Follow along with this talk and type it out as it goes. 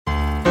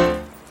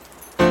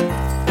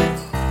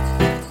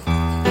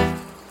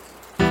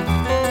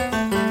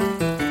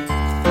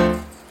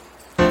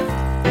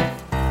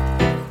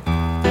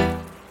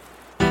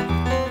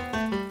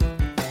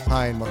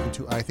Hi, and welcome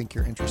to I Think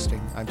You're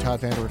Interesting. I'm Todd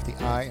Vander with the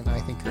I, and I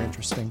Think You're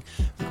Interesting.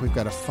 I think we've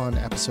got a fun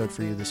episode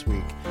for you this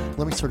week.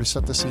 Let me sort of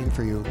set the scene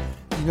for you.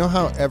 You know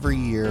how every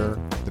year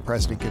the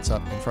president gets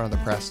up in front of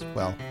the press?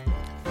 Well,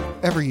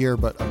 every year,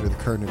 but under the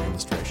current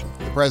administration.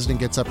 The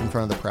president gets up in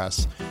front of the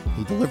press.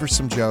 He delivers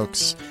some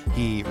jokes.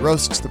 He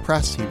roasts the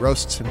press. He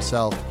roasts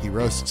himself. He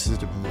roasts his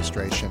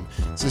administration.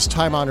 It's this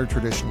time-honored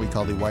tradition we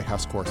call the White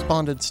House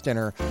Correspondents'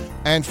 Dinner.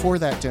 And for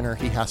that dinner,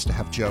 he has to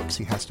have jokes.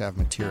 He has to have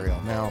material.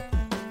 Now,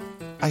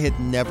 I had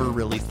never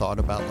really thought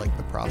about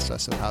the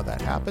process of how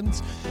that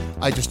happens.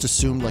 I just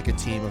assumed a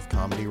team of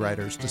comedy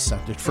writers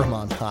descended from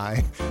on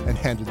high and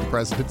handed the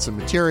president some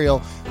material,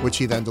 which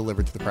he then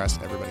delivered to the press,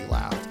 and everybody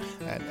laughed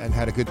and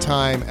had a good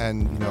time,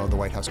 and the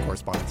White House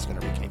Correspondents'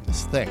 Dinner became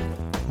this thing.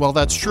 Well,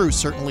 that's true.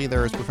 Certainly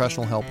there is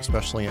professional help,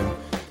 especially in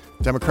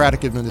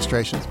Democratic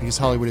administrations, because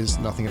Hollywood is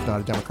nothing if not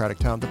a Democratic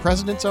town. The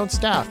president's own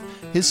staff,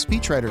 his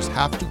speechwriters,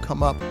 have to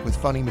come up with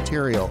funny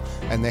material,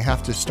 and they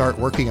have to start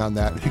working on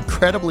that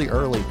incredibly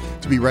early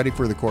to be ready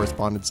for the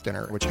Correspondents'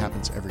 Dinner, which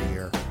happens every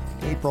year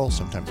in April,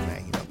 sometimes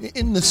May,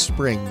 in the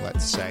spring,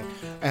 let's say.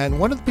 And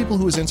one of the people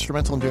who was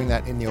instrumental in doing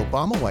that in the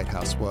Obama White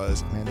House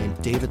was a man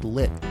named David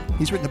Litt.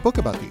 He's written a book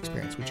about the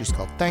experience, which is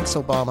called Thanks,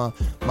 Obama,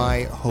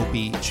 My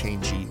Hopi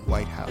Changey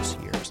White House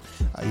Years.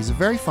 He's a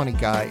very funny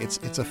guy.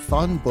 It's a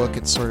fun book.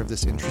 It's sort of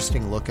this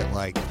interesting look at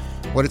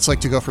what it's like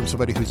to go from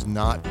somebody who's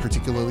not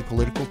particularly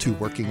political to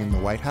working in the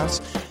White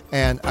House.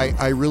 And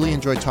I really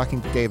enjoyed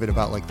talking to David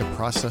about the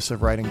process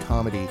of writing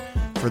comedy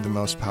for the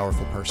most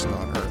powerful person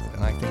on earth.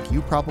 And I think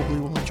you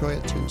probably will enjoy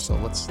it too. So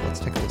let's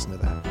take a listen to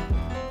that.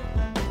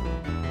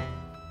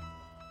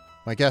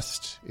 My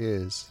guest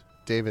is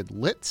David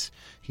Litt.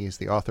 He is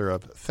the author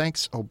of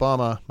Thanks,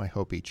 Obama, My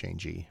Hopi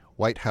Changey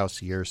White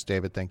House Years.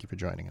 David, thank you for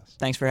joining us.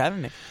 Thanks for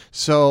having me.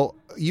 So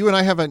you and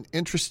I have an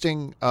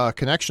interesting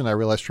connection, I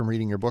realized from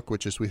reading your book,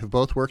 which is we have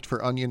both worked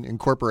for Onion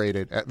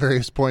Incorporated at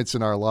various points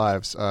in our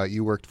lives.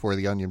 You worked for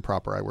the Onion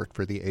proper. I worked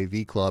for the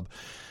AV Club.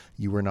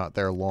 You were not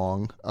there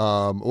long.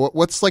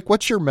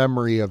 What's your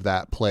memory of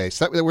that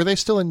place? Were they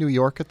still in New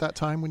York at that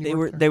time when you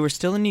worked there? They were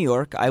still in New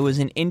York. I was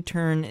an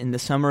intern in the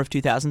summer of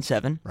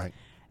 2007. Right.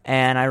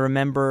 And I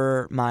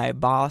remember my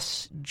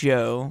boss,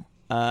 Joe,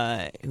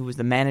 who was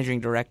the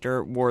managing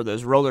director, wore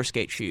those roller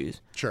skate shoes.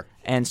 Sure.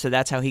 And so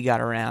that's how he got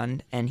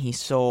around. And he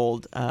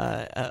sold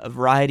a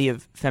variety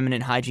of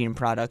feminine hygiene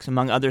products,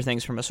 among other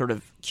things, from a sort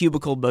of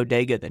cubicle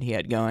bodega that he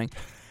had going.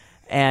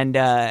 And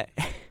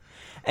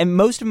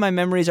most of my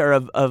memories are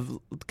of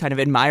kind of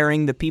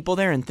admiring the people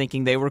there and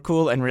thinking they were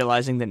cool and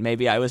realizing that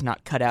maybe I was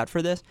not cut out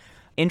for this.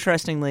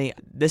 Interestingly,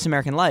 This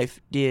American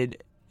Life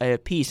did a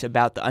piece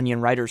about the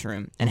Onion writers'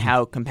 room and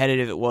how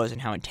competitive it was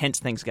and how intense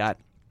things got.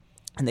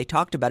 And they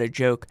talked about a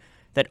joke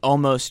that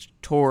almost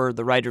tore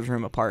the writers'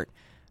 room apart,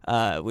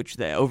 over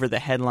the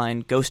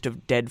headline, Ghost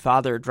of Dead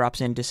Father drops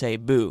in to say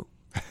boo.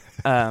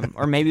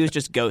 Or maybe it was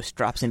just Ghost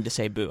drops in to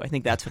say boo. I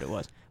think that's what it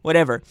was.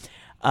 Whatever.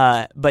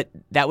 But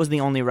that was the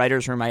only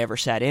writer's room I ever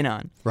sat in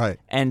on. Right.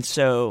 And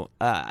so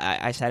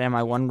I sat in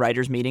my one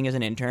writer's meeting as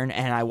an intern,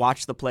 and I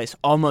watched the place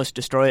almost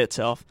destroy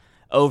itself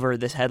over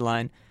this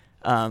headline.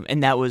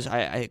 And that was,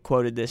 I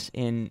quoted this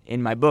in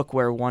my book,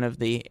 where one of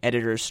the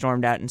editors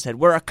stormed out and said,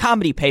 "We're a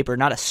comedy paper,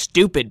 not a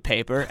stupid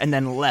paper," and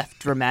then left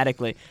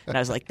dramatically. And I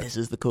was like, this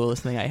is the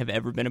coolest thing I have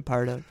ever been a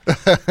part of.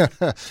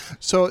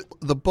 So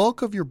the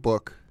bulk of your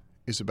book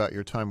is about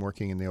your time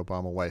working in the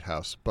Obama White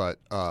House, but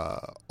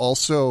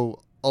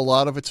also a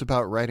lot of it's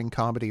about writing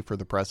comedy for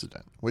the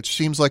president, which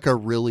seems like a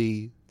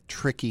really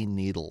tricky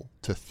needle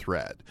to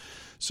thread.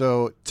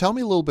 So tell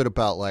me a little bit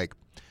about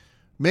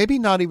maybe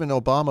not even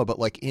Obama, but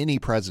any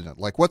president.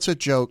 What's a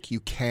joke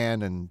you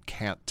can and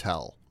can't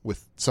tell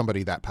with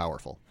somebody that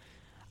powerful?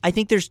 I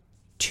think there's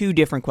two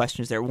different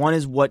questions there. One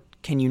is, what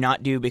can you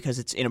not do because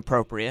it's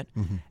inappropriate?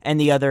 Mm-hmm.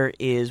 And the other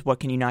is, what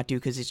can you not do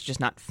because it's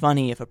just not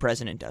funny if a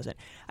president does it?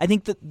 I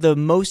think that the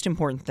most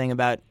important thing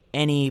about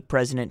any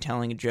president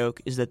telling a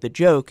joke is that the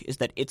joke is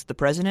that it's the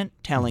president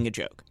telling a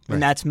joke. Right.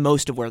 And that's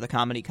most of where the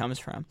comedy comes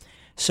from.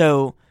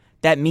 So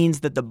that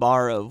means that the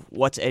bar of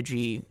what's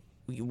edgy,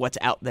 what's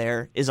out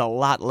there, is a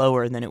lot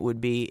lower than it would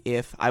be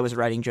if I was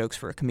writing jokes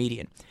for a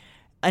comedian.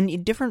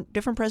 And different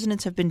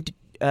presidents have been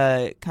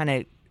kind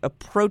of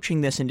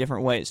approaching this in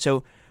different ways.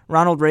 So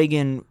Ronald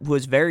Reagan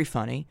was very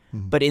funny,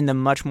 but in the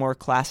much more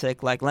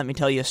classic, let me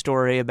tell you a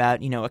story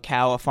about, a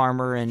cow, a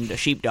farmer, and a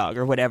sheepdog,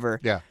 or whatever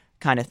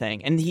kind of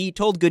thing. And he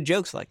told good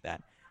jokes like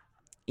that.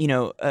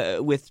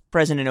 With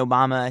President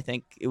Obama, I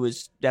think it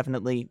was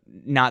definitely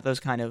not those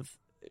kind of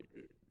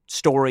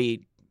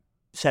story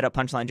set up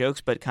punchline jokes,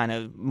 but kind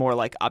of more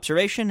like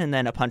observation and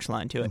then a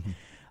punchline to it. Mm-hmm.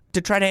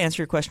 To try to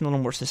answer your question a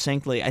little more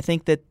succinctly, I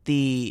think that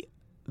the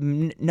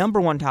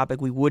number one topic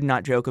we would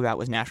not joke about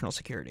was national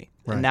security.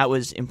 Right. And that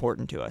was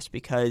important to us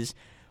because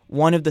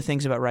one of the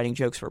things about writing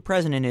jokes for a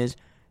president is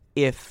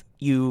if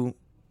you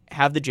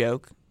have the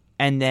joke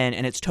and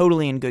it's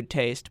totally in good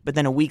taste, but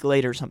then a week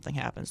later something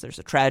happens. There's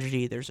a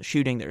tragedy, there's a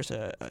shooting, there's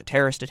a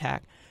terrorist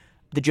attack.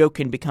 The joke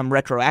can become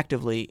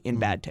retroactively in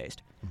bad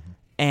taste. Mm-hmm.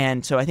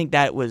 And so I think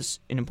that was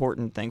an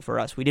important thing for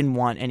us. We didn't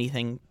want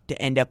anything to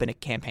end up in a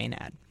campaign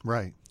ad.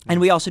 Right. And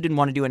we also didn't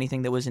want to do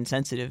anything that was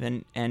insensitive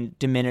and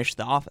diminish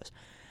the office.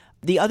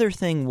 The other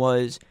thing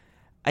was,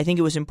 I think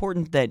it was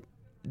important that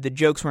the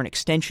jokes were an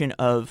extension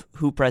of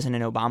who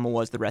President Obama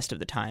was the rest of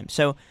the time.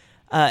 So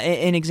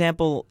an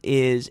example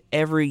is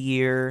every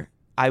year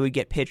I would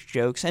get pitched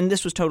jokes, and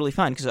this was totally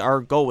fun because our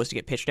goal was to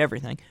get pitched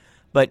everything,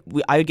 but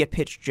I would get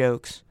pitched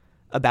jokes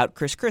about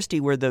Chris Christie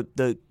where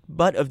the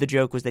butt of the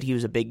joke was that he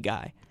was a big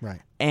guy.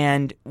 Right.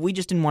 And we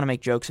just didn't want to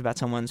make jokes about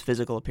someone's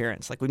physical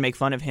appearance. Like, we'd make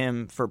fun of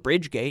him for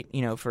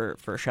Bridgegate,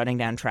 for shutting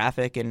down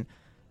traffic and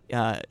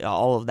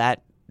all of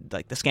that,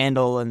 like the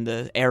scandal and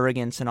the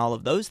arrogance and all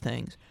of those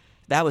things.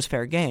 That was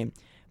fair game.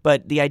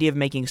 But the idea of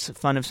making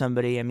fun of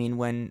somebody, I mean,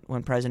 when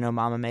President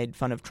Obama made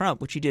fun of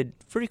Trump, which he did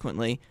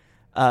frequently,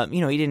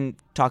 he didn't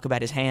talk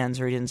about his hands,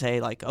 or he didn't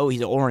say, like, oh,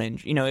 he's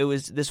orange.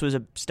 This was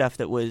stuff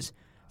that was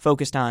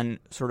focused on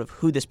sort of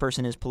who this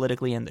person is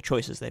politically and the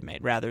choices they've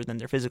made rather than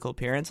their physical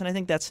appearance. And I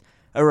think that's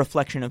a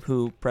reflection of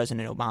who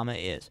President Obama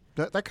is.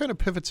 That kind of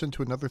pivots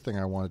into another thing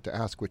I wanted to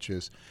ask, which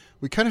is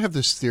we kind of have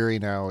this theory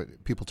now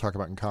people talk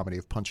about in comedy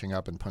of punching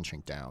up and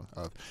punching down,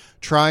 of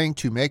trying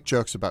to make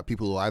jokes about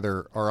people who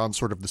either are on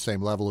sort of the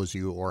same level as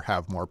you or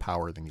have more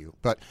power than you.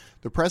 But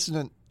the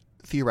president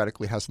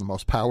theoretically has the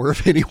most power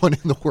of anyone in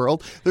the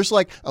world. There's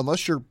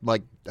unless you're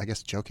I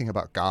guess joking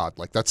about God,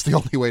 that's the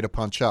only way to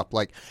punch up.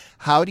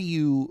 How do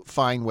you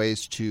find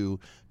ways to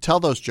tell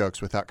those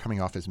jokes without coming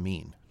off as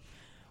mean?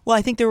 Well,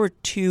 I think there were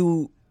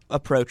two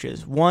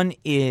approaches. One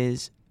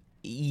is,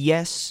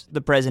 yes,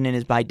 the president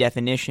is by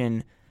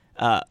definition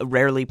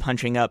rarely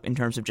punching up in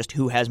terms of just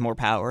who has more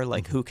power,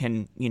 who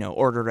can,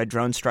 order a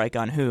drone strike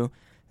on who.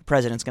 The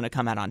president's going to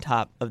come out on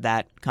top of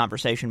that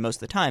conversation most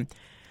of the time.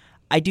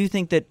 I do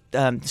think that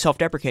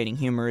self-deprecating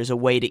humor is a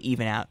way to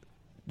even out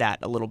that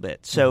a little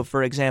bit. So,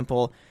 for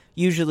example,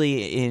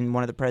 usually in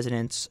one of the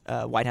president's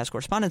White House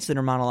Correspondents'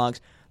 Dinner monologues,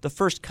 the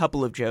first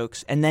couple of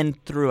jokes, and then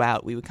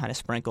throughout we would kind of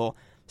sprinkle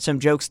some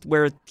jokes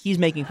where he's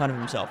making fun of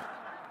himself.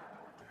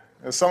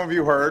 As some of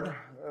you heard,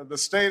 the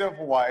state of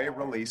Hawaii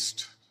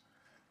released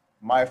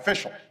my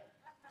official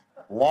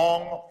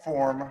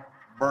long-form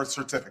birth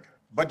certificate.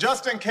 But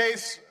just in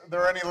case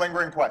there are any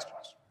lingering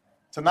questions,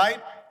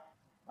 tonight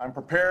I'm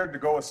prepared to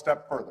go a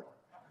step further.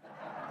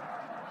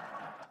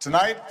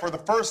 Tonight, for the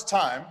first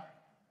time,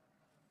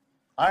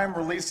 I am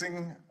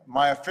releasing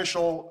my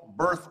official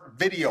birth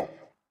video.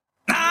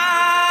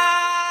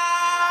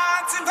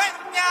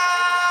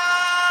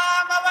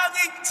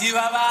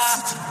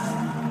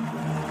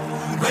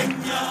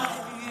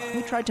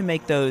 We tried to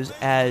make those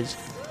as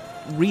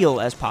real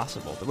as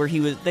possible, where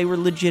they were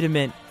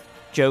legitimate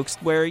jokes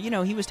where,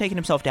 he was taking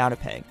himself down a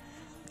peg.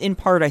 In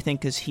part, I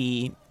think, because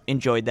he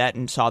enjoyed that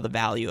and saw the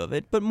value of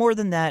it. But more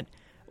than that,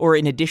 or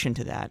in addition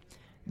to that,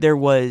 there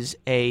was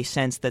a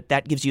sense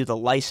that gives you the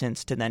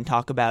license to then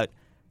talk about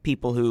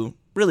people who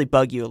really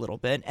bug you a little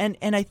bit. And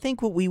I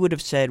think what we would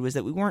have said was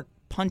that we weren't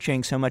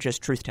punching so much as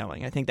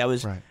truth-telling. I think that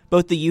was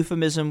both the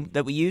euphemism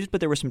that we used,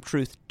 but there was some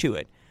truth to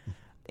it.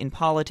 In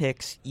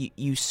politics,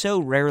 you so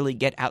rarely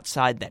get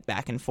outside that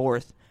back and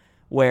forth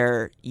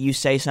where you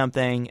say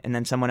something and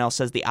then someone else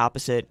says the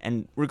opposite,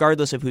 and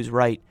regardless of who's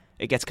right,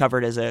 it gets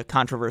covered as a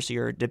controversy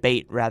or a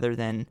debate rather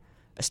than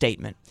a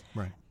statement.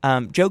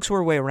 Right. Jokes were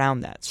a way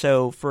around that.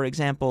 So, for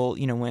example,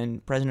 when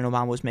President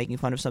Obama was making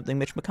fun of something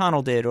Mitch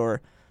McConnell did,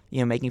 or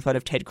making fun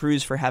of Ted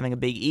Cruz for having a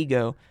big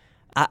ego,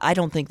 I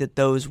don't think that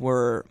those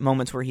were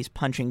moments where he's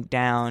punching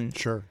down.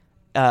 Sure.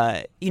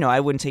 I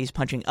wouldn't say he's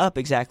punching up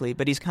exactly,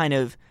 but he's kind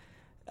of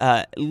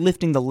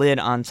lifting the lid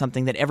on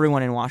something that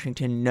everyone in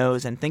Washington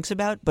knows and thinks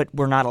about, but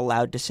we're not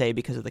allowed to say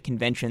because of the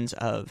conventions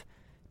of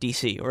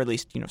D.C., or at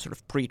least, sort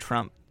of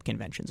pre-Trump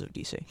conventions of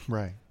D.C.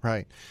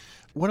 Right.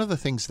 One of the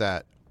things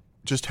that,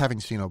 just having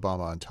seen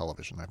Obama on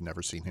television, I've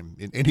never seen him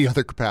in any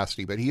other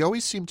capacity, but he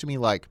always seemed to me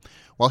like,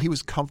 while he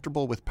was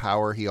comfortable with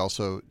power, he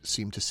also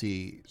seemed to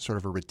see sort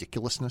of a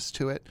ridiculousness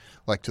to it,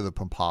 like to the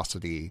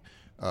pomposity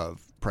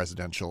of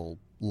presidential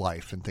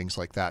life and things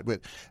like that.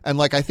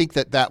 I think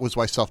that was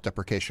why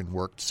self-deprecation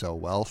worked so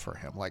well for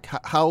him.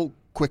 How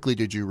quickly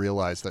did you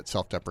realize that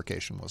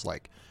self-deprecation was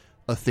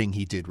a thing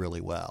he did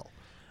really well?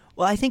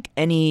 Well, I think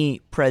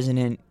any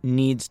president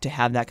needs to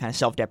have that kind of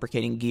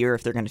self-deprecating gear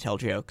if they're going to tell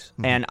jokes.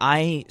 Mm-hmm. And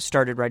I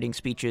started writing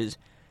speeches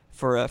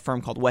for a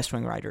firm called West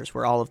Wing Writers,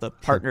 where all of the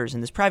partners in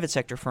this private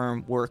sector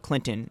firm were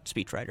Clinton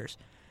speechwriters.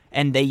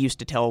 And they used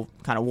to tell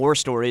kind of war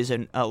stories,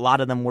 and a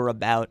lot of them were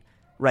about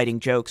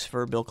writing jokes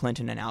for Bill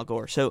Clinton and Al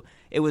Gore. So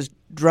it was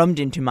drummed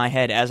into my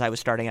head as I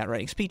was starting out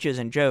writing speeches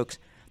and jokes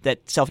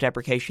that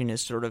self-deprecation is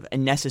sort of a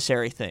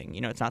necessary thing.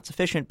 It's not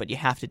sufficient, but you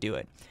have to do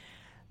it.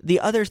 The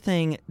other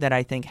thing that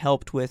I think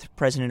helped with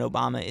President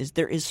Obama is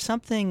there is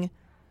something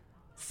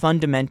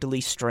fundamentally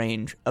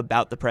strange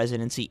about the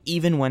presidency,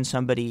 even when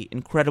somebody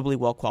incredibly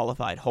well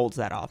qualified holds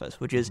that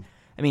office, which is,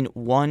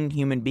 one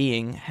human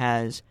being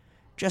has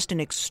just an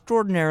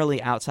extraordinarily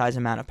outsized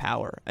amount of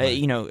power,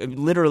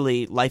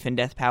 literally life and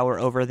death power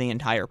over the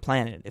entire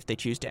planet if they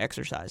choose to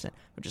exercise it,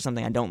 which is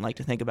something I don't like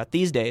to think about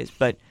these days.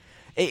 But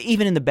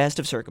even in the best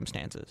of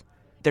circumstances.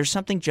 There's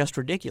something just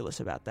ridiculous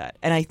about that.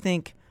 And I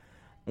think,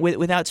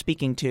 without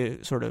speaking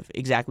to sort of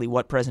exactly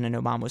what President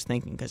Obama was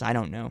thinking, because I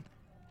don't know,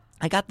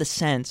 I got the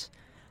sense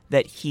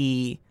that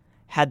he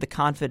had the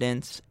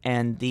confidence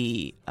and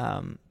the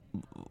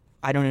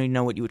I don't even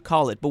know what you would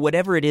call it, but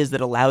whatever it is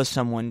that allows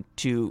someone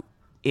to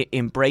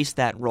embrace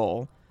that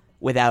role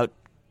without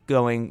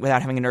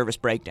having a nervous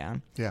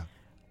breakdown. Yeah.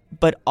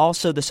 But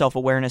also the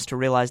self-awareness to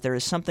realize there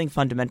is something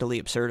fundamentally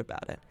absurd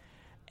about it.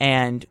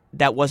 And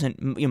that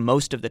wasn't,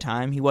 most of the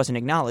time, he wasn't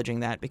acknowledging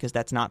that because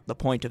that's not the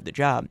point of the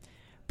job.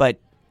 But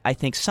I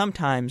think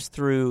sometimes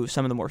through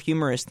some of the more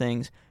humorous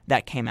things,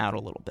 that came out a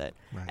little bit.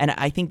 Right. And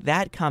I think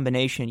that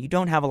combination, you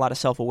don't have a lot of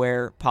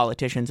self-aware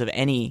politicians of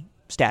any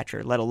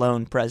stature, let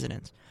alone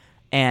presidents.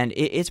 And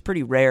it's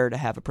pretty rare to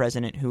have a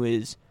president who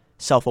is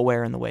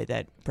self-aware in the way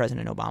that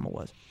President Obama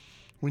was.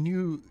 When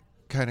you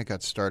kind of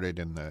got started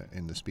in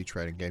the speech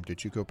writing game,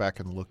 did you go back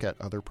and look at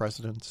other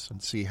presidents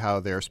and see how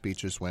their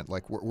speeches went?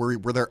 Like,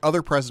 were there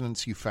other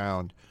presidents you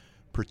found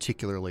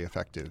particularly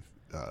effective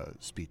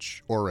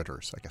speech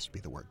orators, I guess would be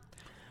the word?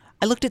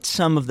 I looked at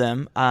some of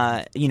them.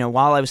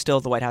 While I was still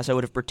at the White House, I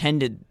would have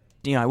pretended,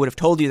 I would have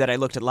told you that I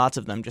looked at lots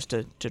of them just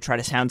to try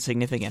to sound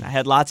significant. I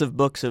had lots of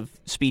books of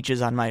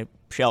speeches on my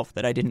shelf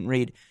that I didn't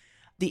read.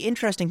 The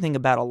interesting thing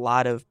about a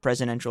lot of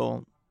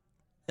presidential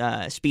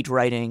speech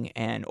writing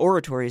and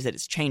oratory is that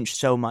it's changed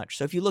so much.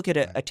 So if you look at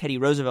a Teddy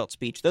Roosevelt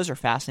speech, those are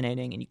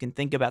fascinating, and you can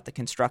think about the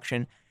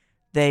construction.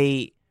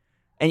 And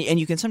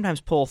you can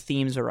sometimes pull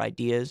themes or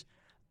ideas.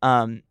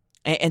 And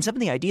some of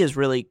the ideas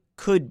really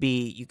could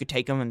be, you could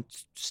take them and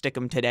stick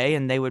them today,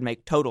 and they would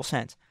make total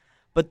sense.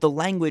 But the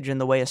language and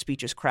the way a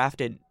speech is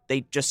crafted,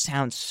 they just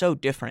sound so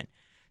different.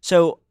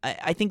 So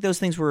I think those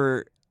things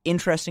were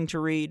interesting to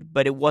read,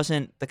 but it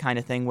wasn't the kind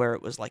of thing where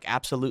it was like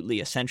absolutely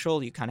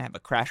essential. You kind of have a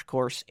crash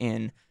course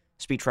in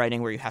speech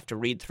writing where you have to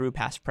read through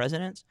past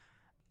presidents.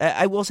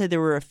 I will say there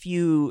were a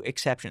few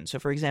exceptions. So,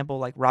 for example,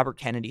 like Robert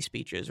Kennedy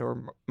speeches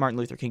or Martin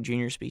Luther King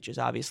Jr. speeches,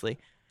 obviously,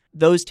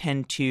 those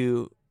tend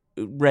to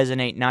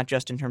resonate not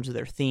just in terms of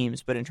their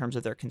themes, but in terms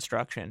of their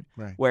construction,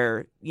 right.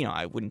 Where,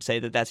 I wouldn't say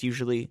that that's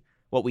usually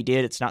what we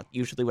did. It's not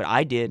usually what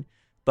I did,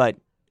 but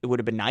it would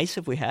have been nice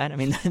if we had. I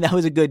mean, that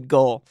was a good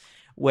goal.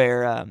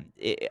 Where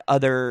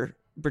other,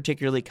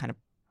 particularly kind of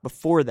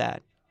before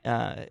that,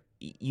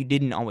 you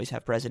didn't always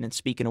have presidents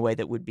speak in a way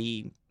that would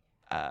be,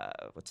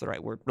 what's the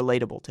right word,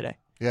 relatable today.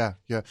 Yeah.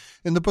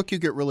 In the book, you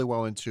get really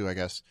well into, I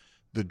guess,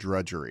 the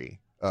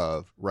drudgery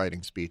of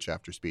writing speech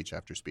after speech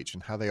after speech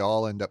and how they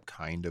all end up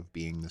kind of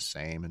being the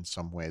same in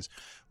some ways.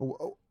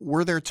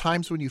 Were there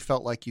times when you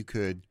felt like you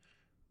could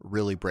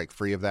really break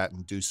free of that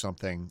and do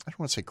something, I don't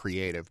want to say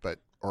creative,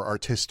 or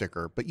artistic,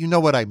 but you know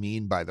what I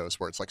mean by those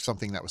words, like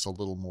something that was a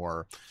little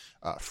more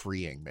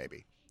freeing,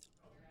 maybe?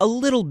 A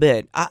little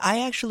bit.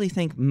 I actually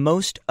think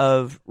most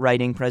of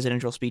writing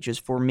presidential speeches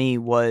for me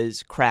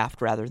was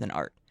craft rather than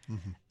art.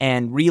 Mm-hmm.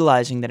 And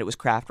realizing that it was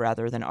craft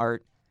rather than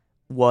art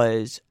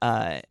was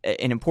an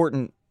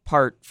important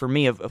part for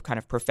me of kind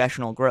of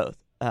professional growth.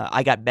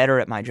 I got better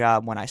at my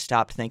job when I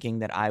stopped thinking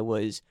that I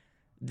was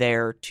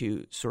there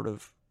to sort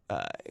of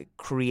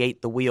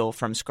create the wheel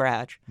from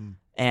scratch.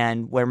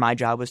 And where my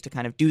job was to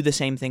kind of do the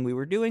same thing we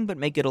were doing, but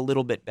make it a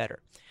little bit better.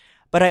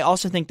 But I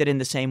also think that in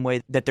the same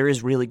way that there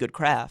is really good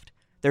craft,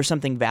 there's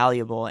something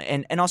valuable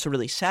and also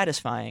really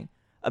satisfying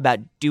about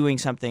doing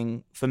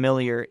something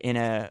familiar in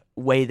a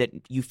way that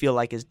you feel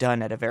like is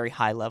done at a very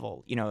high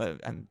level.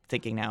 I'm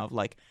thinking now of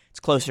like, it's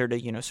closer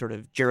to, sort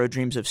of Jiro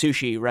Dreams of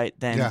Sushi, right,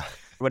 than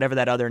whatever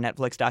that other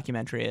Netflix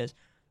documentary is.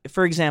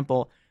 For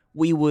example,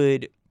 we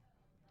would,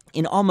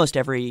 in almost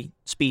every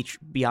speech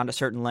beyond a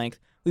certain length,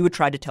 we would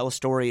try to tell a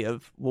story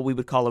of what we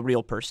would call a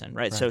real person,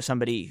 right? So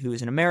somebody who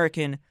is an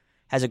American,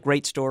 has a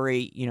great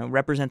story,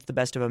 represents the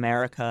best of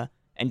America,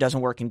 and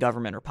doesn't work in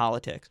government or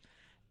politics.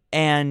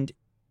 And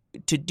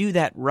to do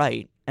that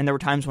right, and there were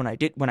times when I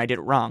did it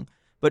wrong,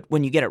 but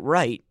when you get it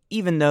right,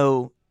 even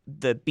though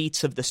the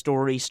beats of the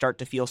story start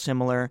to feel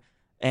similar,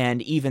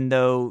 and even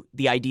though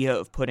the idea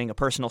of putting a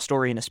personal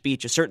story in a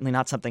speech is certainly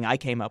not something I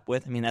came up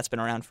with, I mean, that's been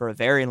around for a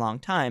very long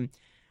time,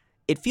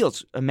 it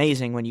feels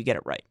amazing when you get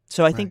it right.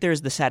 So I think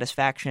there's the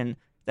satisfaction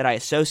that I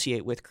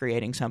associate with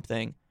creating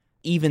something,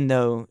 even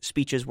though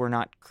speeches were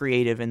not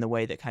creative in the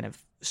way that kind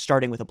of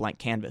starting with a blank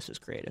canvas is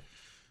creative.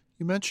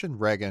 You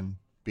mentioned Reagan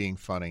being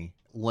funny.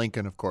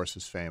 Lincoln, of course,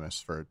 is famous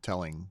for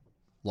telling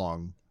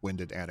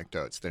long-winded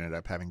anecdotes that ended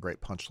up having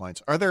great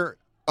punchlines. Are there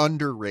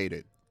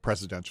underrated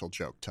presidential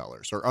joke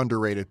tellers or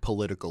underrated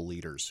political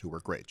leaders who were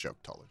great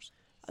joke tellers?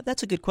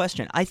 That's a good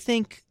question. I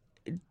think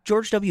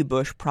George W.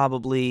 Bush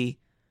probably,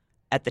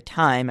 at the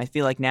time, I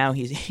feel like now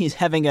he's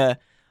having a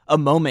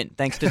moment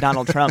thanks to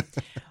Donald Trump.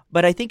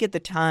 But I think at the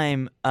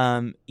time,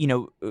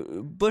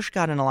 Bush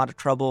got in a lot of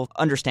trouble,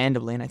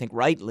 understandably, and I think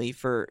rightly,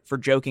 for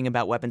joking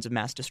about weapons of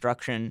mass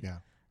destruction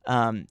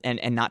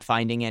and not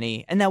finding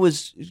any. And that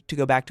was, to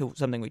go back to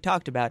something we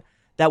talked about,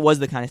 that was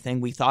the kind of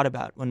thing we thought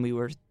about when we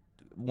were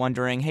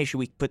wondering, hey, should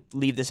we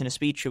leave this in a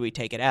speech? Should we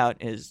take it out?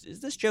 Is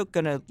this joke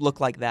going to look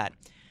like that?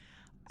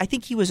 I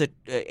think he was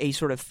a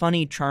sort of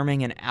funny,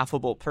 charming, and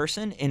affable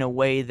person in a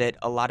way that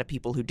a lot of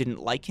people who didn't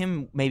like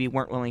him maybe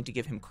weren't willing to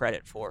give him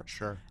credit for.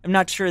 Sure. I'm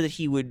not sure that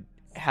he would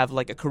have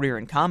like a career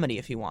in comedy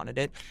if he wanted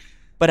it,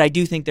 but I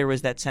do think there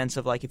was that sense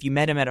of like if you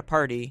met him at a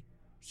party,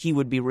 he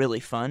would be really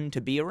fun to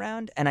be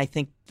around, and I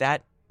think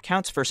that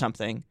counts for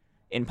something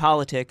in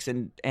politics.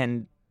 And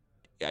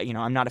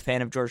I'm not a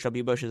fan of George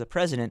W. Bush as a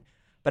president,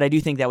 but I do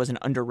think that was an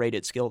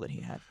underrated skill that he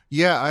had.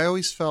 Yeah, I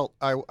always felt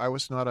I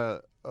was not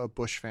a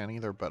Bush fan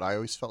either, but I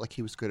always felt like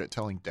he was good at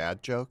telling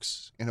dad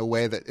jokes in a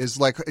way that is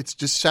like it's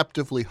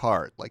deceptively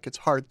hard. Like it's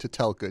hard to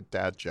tell good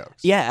dad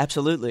jokes. Yeah,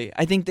 absolutely.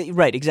 I think that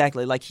right,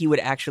 exactly. Like he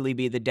would actually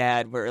be the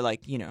dad where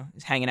like,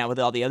 he's hanging out with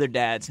all the other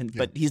dads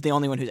but he's the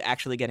only one who's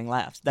actually getting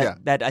laughs.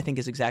 That I think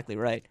is exactly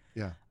right.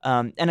 Yeah.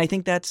 And I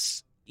think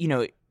that's,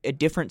 a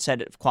different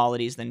set of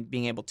qualities than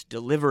being able to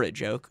deliver a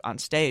joke on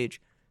stage,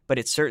 but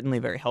it's certainly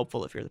very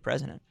helpful if you're the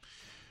president.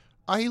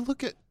 I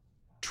look at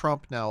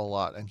Trump now a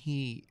lot, and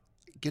he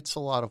gets a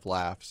lot of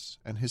laughs,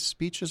 and his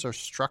speeches are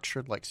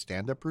structured like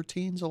stand-up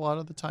routines a lot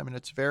of the time, and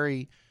it's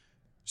very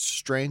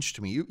strange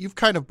to me. You've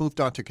kind of moved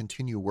on to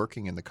continue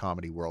working in the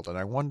comedy world, and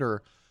I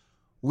wonder,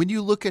 when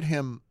you look at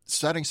him,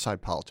 setting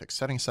aside politics,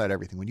 setting aside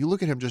everything, when you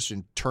look at him just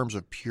in terms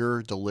of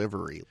pure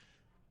delivery,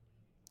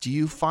 do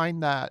you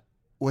find that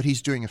what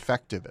he's doing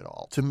effective at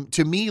all?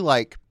 To me,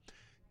 like,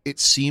 it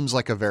seems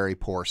like a very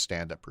poor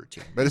stand-up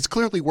routine, but it's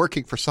clearly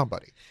working for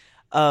somebody.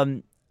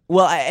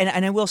 Well,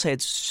 I will say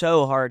it's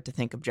so hard to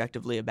think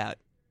objectively about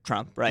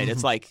Trump, right?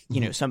 It's like,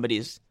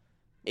 somebody's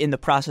in the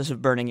process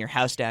of burning your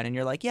house down, and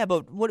you're like, yeah,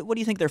 but what do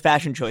you think their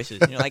fashion choices?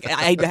 And you're like,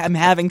 I'm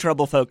having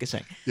trouble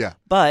focusing. Yeah.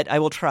 But I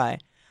will try.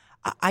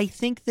 I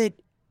think that,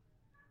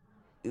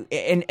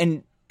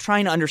 and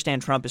trying to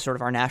understand Trump is sort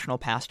of our national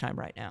pastime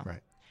right now.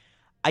 Right.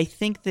 I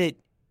think that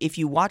if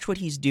you watch what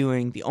he's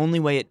doing, the only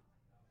way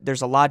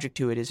there's a logic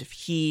to it is if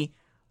he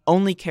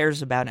only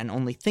cares about and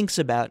only thinks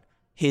about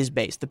his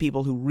base, the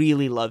people who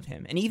really love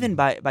him. And even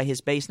by his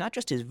base, not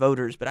just his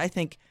voters, but I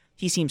think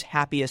he seems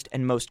happiest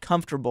and most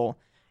comfortable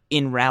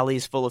in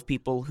rallies full of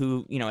people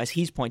who, as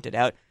he's pointed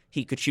out,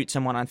 he could shoot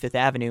someone on Fifth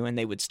Avenue and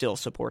they would still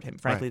support him.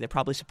 Frankly, They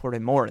probably support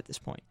him more at this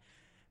point.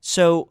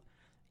 So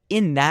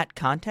in that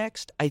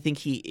context, I think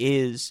he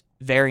is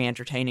very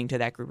entertaining to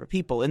that group of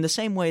people in the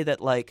same way that,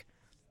 like,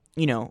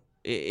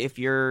 if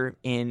you're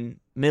in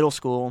middle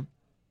school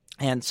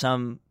and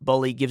some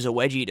bully gives a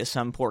wedgie to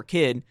some poor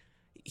kid,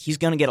 he's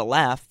going to get a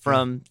laugh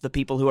from the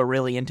people who are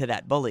really into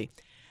that bully.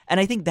 And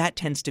I think that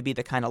tends to be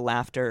the kind of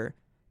laughter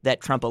that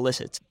Trump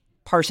elicits.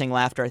 Parsing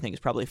laughter, I think, is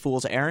probably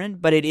fool's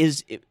errand, but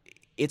it's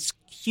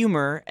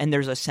humor, and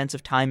there's a sense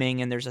of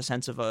timing, and there's a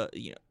sense of a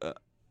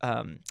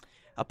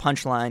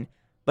punchline,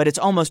 but it's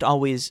almost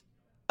always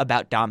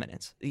about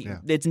dominance. Yeah.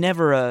 It's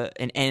never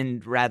an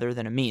end rather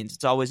than a means.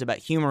 It's always about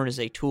humor as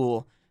a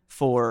tool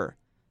for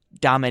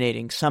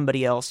dominating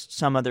somebody else,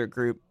 some other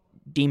group,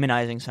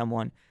 demonizing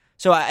someone.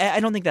 So I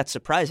don't think that's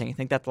surprising. I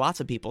think that's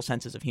lots of people's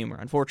senses of humor,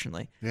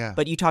 unfortunately. Yeah.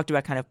 But you talked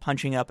about kind of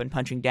punching up and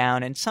punching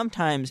down, and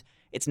sometimes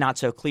it's not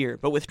so clear.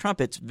 But with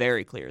Trump, it's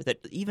very clear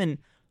that even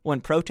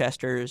when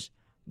protesters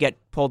get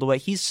pulled away,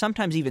 he's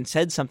sometimes even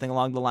said something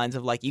along the lines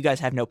of, like, you guys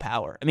have no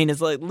power. I mean,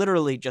 it's like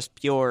literally just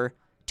pure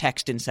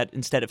text instead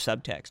of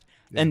subtext.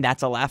 Yeah. And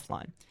that's a laugh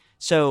line.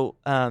 So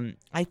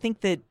I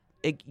think that,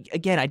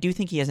 again, I do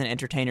think he has an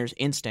entertainer's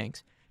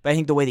instincts, but I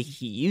think the way that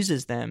he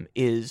uses them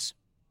is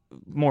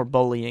more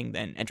bullying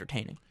than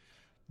entertaining.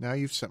 Now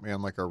you've sent me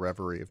on like a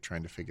reverie of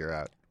trying to figure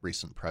out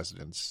recent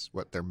presidents,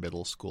 what their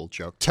middle school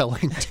joke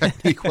telling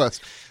technique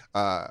was.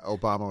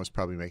 Obama was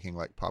probably making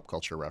like pop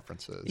culture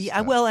references.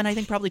 Yeah, well, and I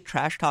think probably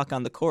trash talk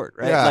on the court,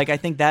 right? Yeah. Like I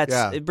think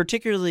that's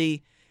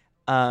particularly,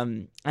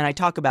 and I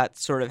talk about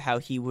sort of how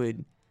he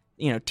would,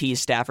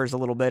 tease staffers a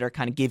little bit or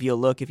kind of give you a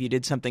look if you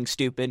did something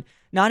stupid.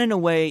 Not in a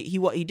way,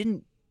 he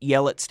didn't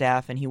yell at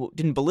staff and he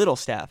didn't belittle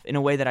staff in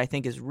a way that I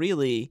think is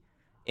really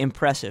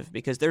impressive,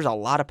 because there's a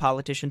lot of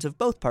politicians of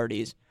both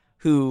parties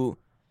who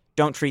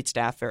don't treat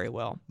staff very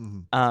well,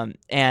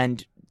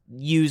 and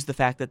use the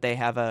fact that they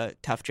have a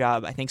tough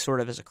job, I think,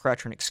 sort of as a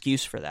crutch or an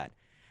excuse for that.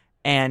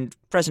 And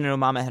President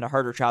Obama had a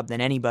harder job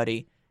than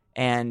anybody,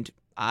 and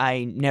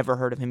I never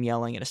heard of him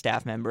yelling at a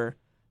staff member,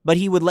 but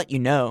he would let you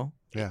know.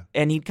 Yeah.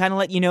 And he'd kind of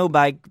let you know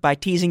by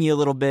teasing you a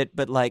little bit,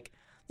 but like,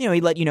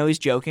 he'd let you know he's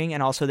joking,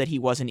 and also that he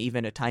wasn't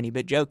even a tiny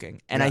bit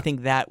joking. And I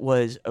think that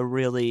was a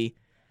really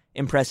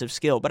impressive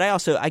skill. But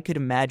I could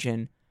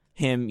imagine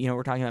him,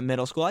 we're talking about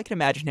middle school, I could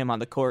imagine him on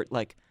the court,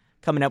 like,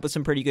 coming up with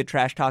some pretty good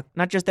trash talk.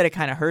 Not just that it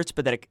kind of hurts,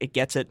 but that it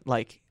gets it,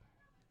 like,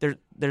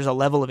 there's a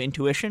level of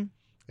intuition.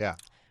 Yeah.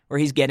 Where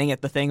he's getting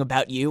at the thing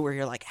about you where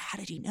you're like, how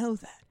did he know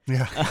that?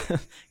 Yeah.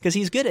 Because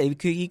he's good at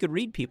it. He could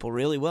read people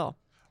really well.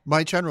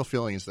 My general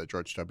feeling is that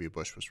George W.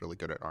 Bush was really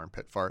good at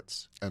armpit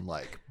farts, and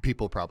like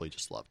people probably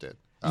just loved it.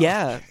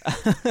 Yeah.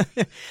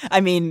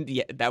 I mean,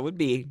 yeah, that would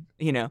be,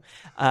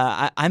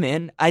 I'm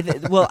in. I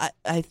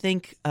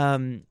think,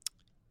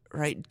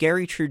 right,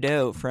 Gary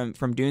Trudeau from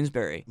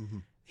Doonesbury,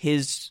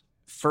 his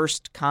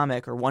first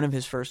comic, or one of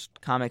his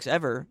first comics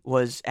ever,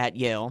 was at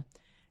Yale.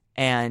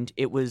 and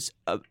it was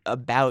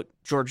about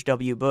George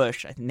W.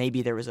 Bush.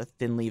 Maybe there was a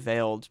thinly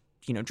veiled,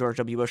 George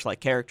W. Bush-like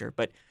character,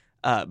 but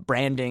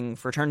branding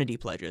fraternity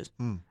pledges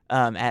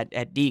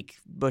at Deke,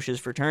 Bush's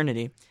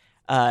fraternity.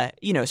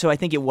 So I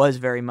think it was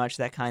very much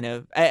that kind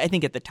of. I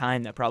think at the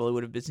time that probably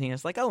would have been seen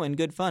as like, oh, in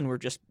good fun, we're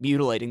just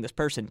mutilating this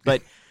person,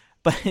 but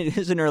it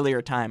is an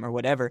earlier time or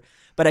whatever.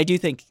 But I do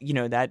think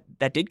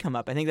that did come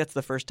up. I think that's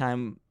the first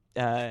time.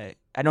 I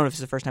don't know if it's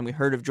the first time we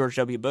heard of George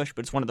W. Bush,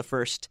 but it's one of the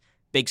first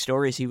big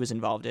stories he was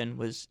involved in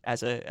was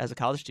as a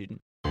college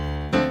student.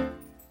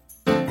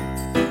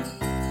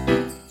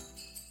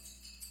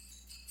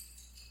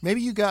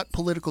 Maybe you got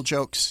political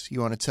jokes you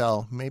want to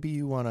tell. Maybe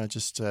you want to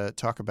just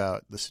talk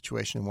about the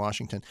situation in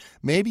Washington.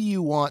 Maybe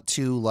you want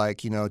to,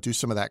 do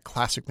some of that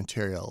classic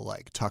material,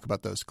 like talk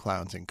about those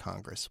clowns in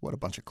Congress. What a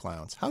bunch of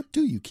clowns. How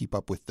do you keep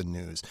up with the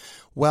news?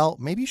 Well,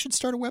 maybe you should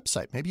start a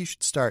website. Maybe you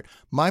should start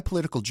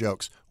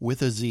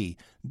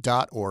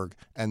mypoliticaljokeSwithaz.org.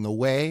 And the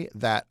way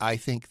that I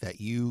think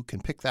that you can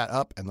pick that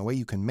up and the way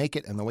you can make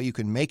it and the way you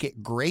can make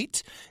it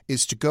great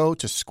is to go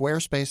to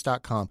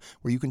squarespace.com,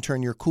 where you can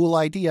turn your cool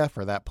idea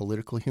for that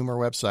political humor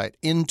website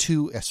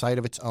into a site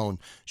of its own.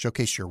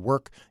 Showcase your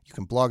work. You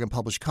can blog and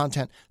publish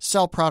content,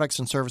 sell products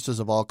and services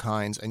of all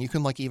kinds, and you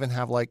can even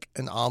have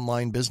an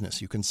online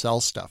business. You can sell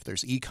stuff.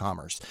 There's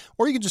e-commerce.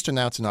 Or you can just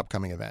announce an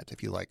upcoming event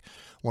if you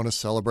want to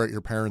celebrate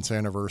your parents'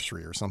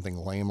 anniversary or something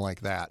lame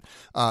like that.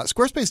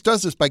 Squarespace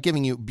does this by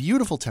giving you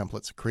beautiful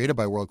templates created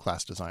by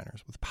world-class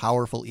designers with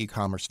powerful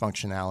e-commerce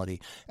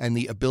functionality and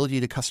the ability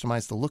to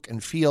customize the look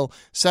and feel,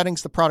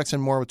 settings, the products,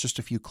 and more with just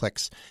a few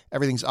clicks.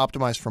 Everything's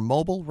optimized for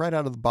mobile right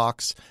out of the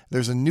box.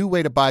 There's a new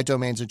way to buy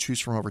domains and choose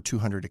from over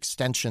 200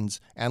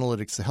 extensions,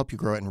 analytics to help you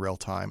grow it in real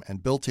time,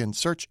 and built-in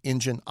search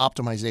engine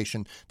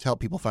optimization to help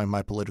people find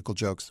My Political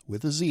Jokes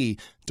with a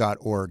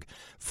Z.org.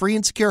 Free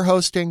and secure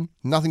hosting,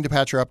 nothing to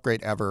patch or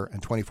upgrade ever,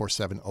 and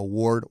 24/7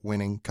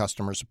 award-winning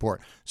customer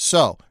support.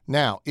 So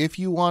now, if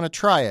you want to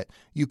try it,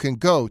 you can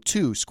go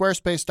to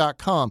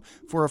squarespace.com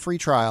for a free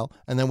trial,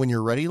 and then when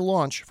you're ready to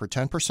launch for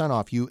 10%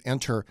 off, you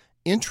enter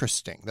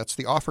interesting. That's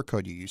the offer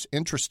code you use.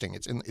 Interesting.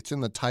 It's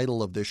in the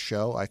title of this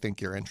show. I think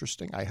you're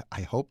interesting.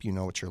 I hope you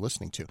know what you're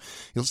listening to.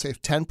 You'll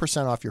save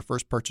 10% off your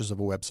first purchase of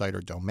a website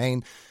or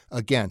domain.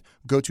 Again,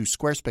 go to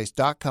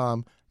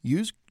squarespace.com,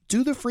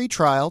 do the free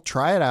trial,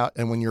 try it out,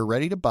 and when you're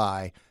ready to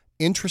buy,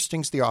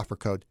 interesting's the offer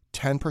code,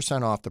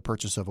 10% off the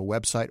purchase of a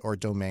website or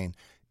domain.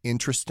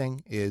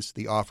 Interesting is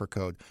the offer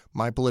code.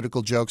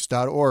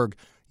 mypoliticaljokes.org.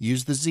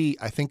 Use the Z.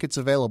 I think it's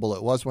available.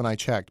 It was when I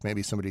checked.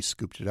 Maybe somebody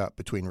scooped it up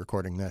between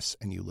recording this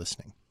and you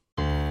listening.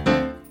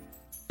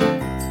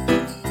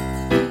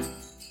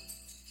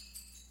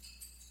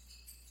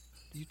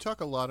 You talk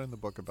a lot in the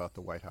book about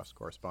the White House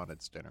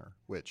Correspondents' Dinner,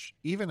 which,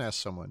 even as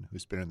someone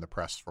who's been in the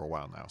press for a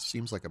while now,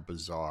 seems like a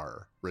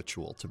bizarre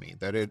ritual to me,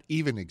 that it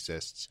even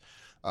exists.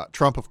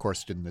 Trump, of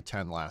course, didn't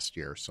attend last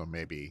year, so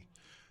maybe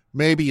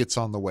it's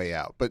on the way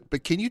out.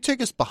 But can you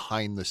take us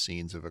behind the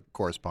scenes of a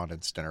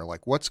Correspondents' Dinner?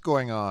 What's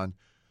going on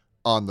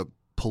the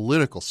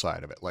political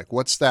side of it?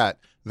 What's that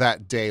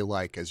day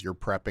like as you're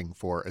prepping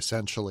for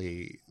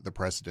essentially the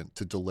president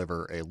to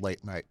deliver a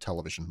late night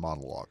television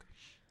monologue?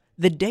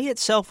 The day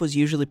itself was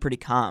usually pretty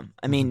calm.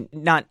 I mean,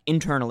 not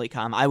internally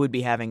calm. I would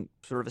be having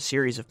sort of a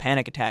series of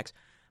panic attacks,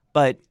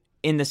 but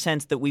in the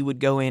sense that we would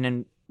go in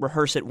and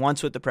rehearse it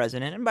once with the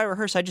president. And by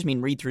rehearse, I just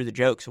mean read through the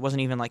jokes. It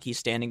wasn't even like he's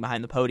standing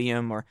behind the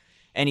podium or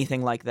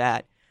anything like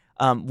that.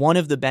 One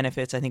of the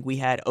benefits I think we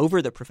had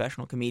over the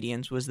professional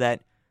comedians was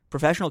that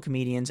professional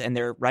comedians and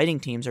their writing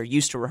teams are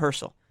used to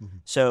rehearsal. Mm-hmm.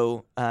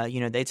 So,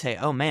 they'd say,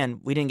 oh, man,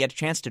 we didn't get a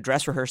chance to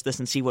dress rehearse this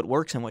and see what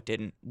works and what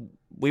didn't.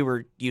 We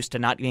were used to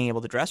not being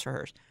able to dress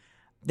rehearse.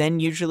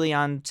 Then usually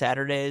on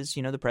Saturdays,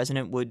 the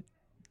president would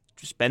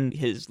spend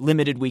his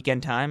limited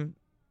weekend time,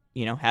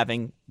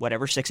 having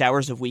 6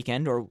 hours of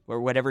weekend or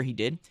whatever he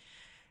did.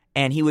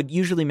 And he would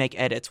usually make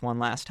edits one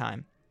last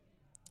time.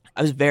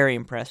 I was very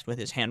impressed with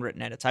his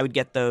handwritten edits. I would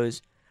get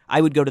those. I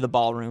would go to the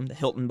ballroom, the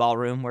Hilton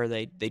Ballroom, where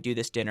they do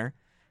this dinner,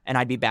 and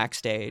I'd be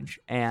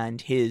backstage,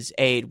 and his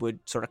aide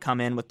would sort of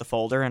come in with the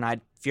folder, and I'd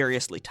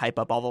furiously type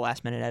up all the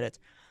last-minute edits.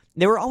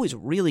 They were always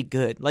really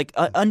good,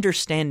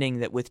 understanding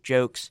that with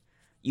jokes,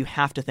 you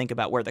have to think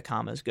about where the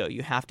commas go.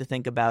 You have to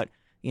think about,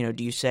 do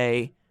you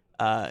say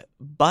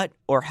but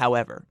or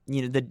however?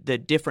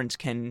 The difference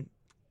can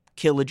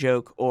kill a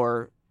joke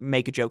or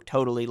make a joke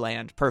totally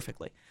land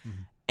perfectly.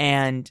 Mm-hmm.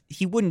 And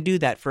he wouldn't do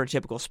that for a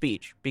typical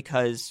speech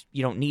because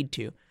you don't need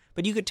to.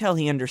 But you could tell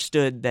he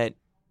understood that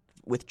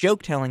with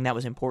joke telling that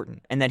was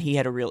important and that he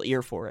had a real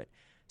ear for it.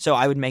 So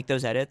I would make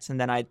those edits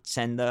and then I'd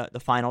send the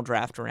final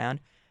draft around.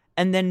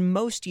 And then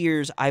most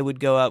years I would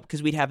go up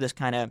because we'd have this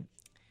kind of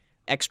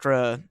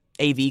extra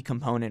AV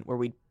component where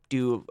we'd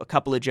do a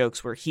couple of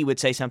jokes where he would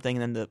say something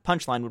and then the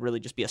punchline would really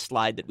just be a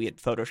slide that we had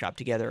photoshopped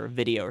together or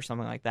video or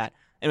something like that.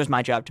 It was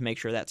my job to make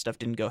sure that stuff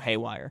didn't go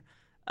haywire.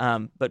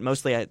 But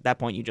mostly at that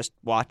point you just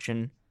watch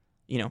and,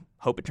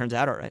 hope it turns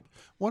out all right.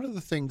 One of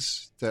the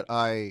things that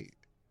I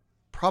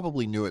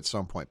probably knew at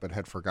some point but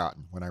had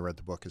forgotten when I read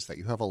the book is that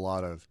you have a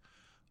lot of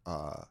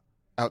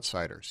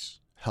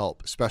outsiders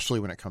help, especially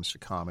when it comes to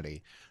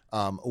comedy.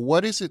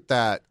 What is it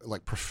that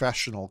like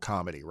professional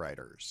comedy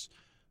writers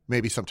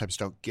maybe sometimes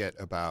don't get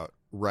about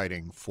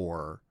writing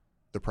for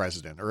the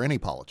president or any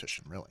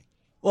politician, really?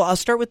 Well, I'll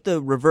start with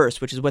the reverse,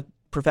 which is what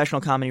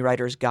professional comedy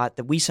writers got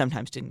that we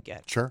sometimes didn't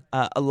get. Sure.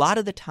 A lot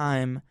of the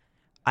time,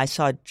 I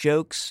saw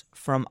jokes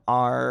from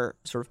our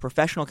sort of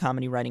professional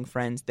comedy writing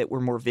friends that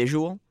were more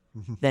visual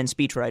than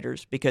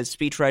speechwriters, because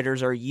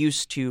speechwriters are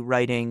used to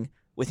writing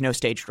with no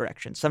stage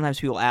direction.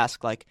 Sometimes people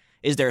ask, like,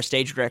 is there a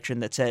stage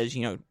direction that says,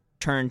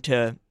 turn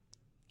to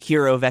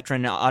hero,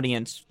 veteran,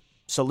 audience,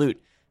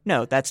 salute?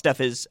 No, that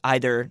stuff is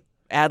either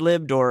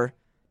ad-libbed or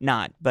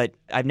not, but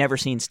I've never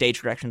seen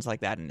stage directions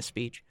like that in a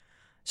speech.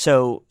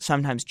 So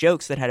sometimes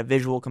jokes that had a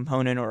visual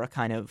component or a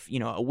kind of,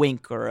 a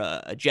wink or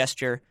a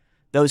gesture,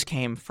 those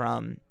came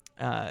from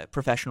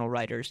professional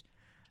writers.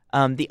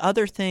 The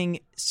other thing,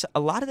 a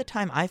lot of the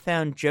time I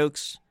found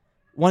jokes,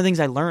 one of the things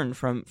I learned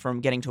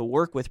from getting to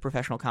work with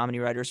professional comedy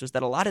writers was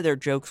that a lot of their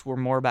jokes were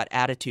more about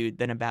attitude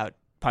than about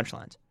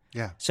punchlines.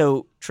 Yeah.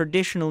 So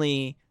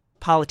traditionally,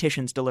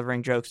 politicians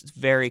delivering jokes, it's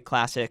very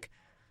classic,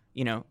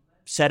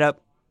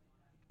 setup,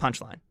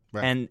 punchline.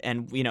 Right.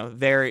 And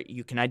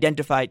you can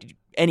identify,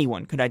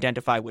 anyone could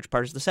identify which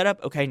part is the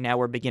setup. Okay, now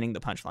we're beginning the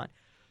punchline.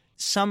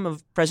 Some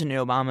of President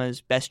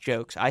Obama's best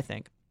jokes, I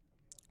think,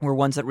 were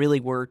ones that really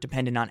were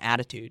dependent on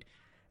attitude.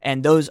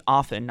 And those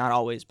often, not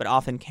always, but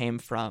often came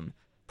from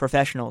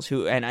professionals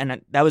who,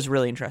 and that was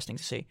really interesting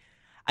to see.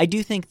 I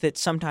do think that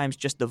sometimes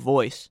just the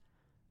voice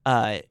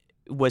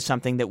was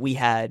something that we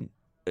had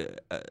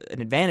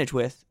an advantage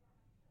with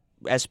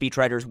as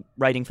speechwriters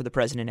writing for the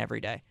president every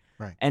day.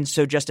 Right. And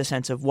so just a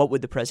sense of what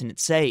would the president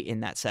say in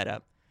that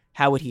setup?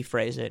 How would he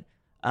phrase it?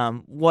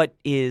 What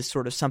is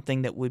sort of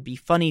something that would be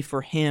funny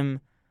for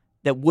him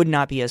that would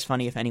not be as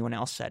funny if anyone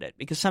else said it?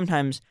 Because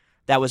sometimes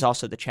that was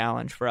also the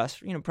challenge for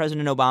us.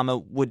 President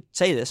Obama would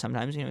say this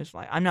sometimes. He's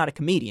like, I'm not a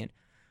comedian,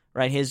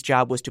 right? His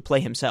job was to play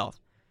himself.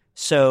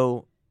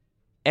 So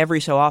every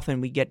so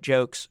often we get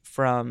jokes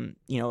from,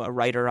 a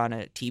writer on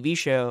a TV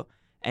show,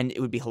 and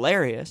it would be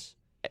hilarious,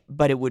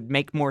 but it would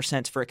make more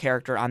sense for a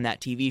character on that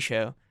TV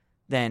show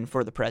than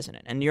for the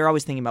president. And you're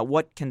always thinking about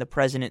what can the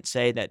president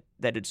say that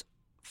it's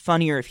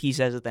funnier if he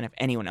says it than if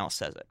anyone else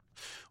says it.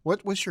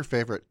 What was your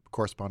favorite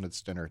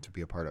correspondence dinner to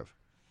be a part of?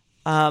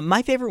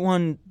 My favorite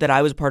one that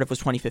I was a part of was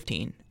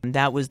 2015. And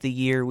that was the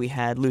year we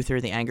had Luther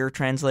the Anger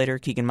Translator,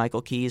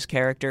 Keegan-Michael Key's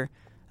character.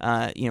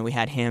 We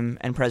had him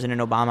and President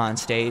Obama on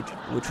stage,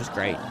 which was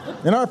great.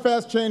 In our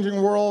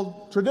fast-changing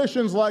world,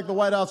 traditions like the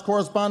White House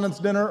Correspondents'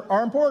 Dinner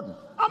are important.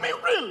 I mean,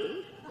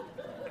 really?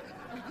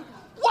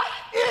 What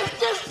is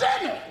this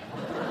dinner?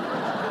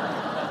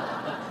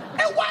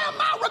 And why am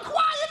I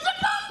required to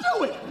come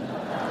to it?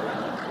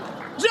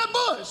 Jeb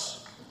Bush,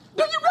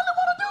 do you really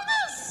want to do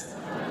this?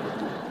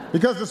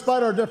 Because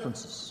despite our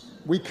differences,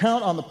 we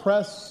count on the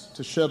press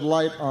to shed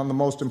light on the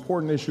most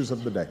important issues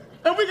of the day.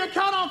 And we can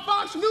count on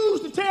Fox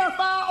News to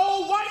terrify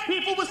old white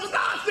people with some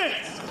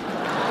nonsense.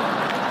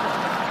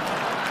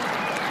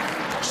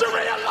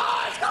 Sharia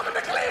law is coming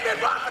to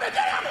Cleveland, run for the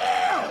damn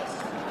hills!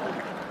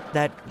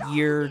 That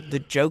year, the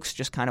jokes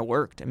just kind of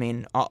worked. I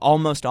mean,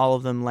 almost all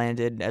of them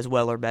landed as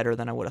well or better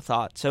than I would have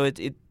thought. So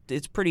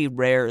it's pretty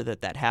rare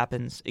that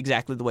happens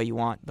exactly the way you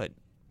want. But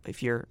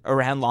if you're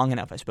around long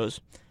enough, I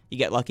suppose you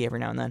get lucky every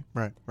now and then.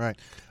 Right.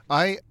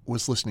 I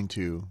was listening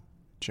to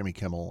Jimmy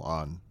Kimmel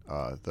on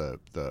the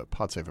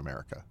Pod Save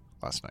America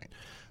last night.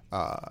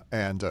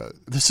 And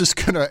this is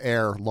going to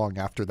air long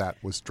after that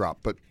was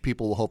dropped, but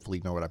people will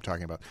hopefully know what I'm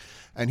talking about.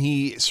 And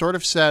he sort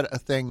of said a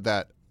thing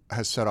that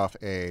has set off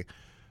a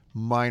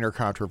minor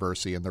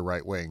controversy in the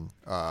right-wing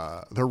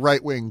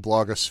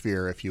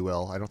blogosphere, if you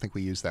will. I don't think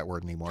we use that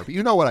word anymore, but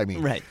you know what I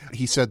mean. Right.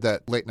 He said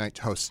that late-night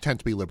hosts tend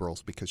to be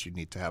liberals because you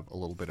need to have a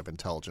little bit of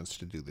intelligence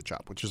to do the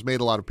job, which has made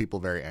a lot of people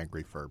very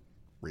angry for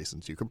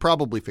reasons you can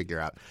probably figure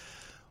out.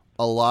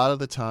 A lot of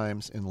the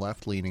times in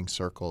left-leaning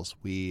circles,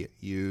 we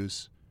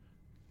use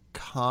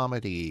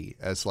comedy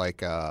as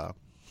like an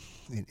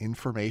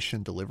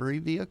information delivery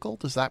vehicle.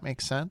 Does that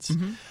make sense?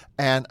 Mm-hmm.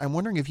 And I'm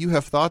wondering if you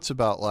have thoughts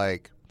about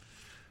like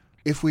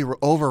if we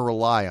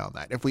over-rely on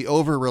that, if we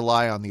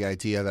over-rely on the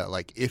idea that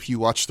like if you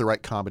watch the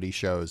right comedy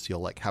shows,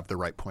 you'll like have the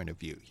right point of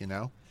view,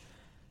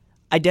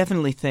 I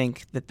definitely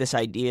think that this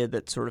idea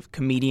that sort of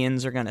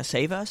comedians are going to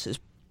save us is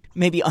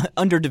maybe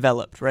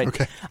underdeveloped, right?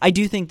 Okay. I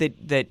do think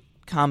that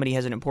comedy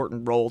has an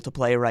important role to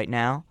play right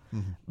now,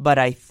 but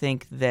I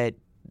think that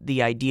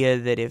the idea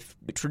that if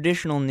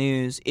traditional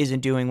news isn't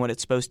doing what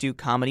it's supposed to,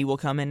 comedy will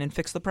come in and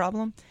fix the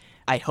problem.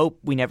 I hope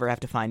we never have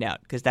to find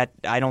out, because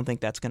I don't think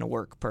that's going to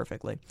work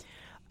perfectly.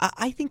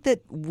 I think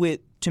that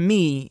to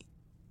me,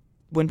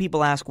 when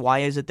people ask why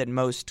is it that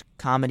most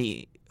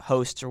comedy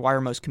hosts or why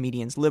are most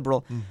comedians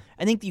liberal,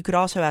 I think that you could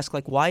also ask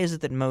like why is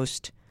it that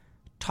most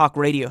talk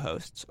radio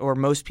hosts or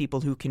most people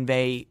who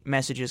convey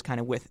messages kind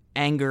of with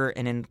anger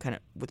and in kind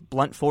of with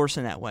blunt force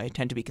in that way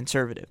tend to be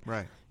conservative.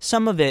 Right.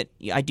 Some of it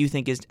I do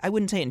think is, I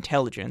wouldn't say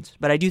intelligence,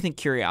 but I do think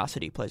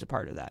curiosity plays a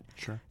part of that.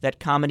 Sure. That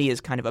comedy is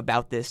kind of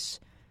about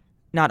this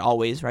Not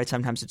always, right?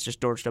 Sometimes it's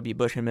just George W.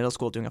 Bush in middle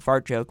school doing a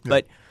fart joke. Yeah.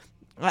 But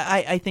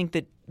I think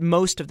that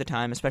most of the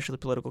time, especially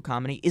political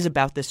comedy, is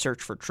about this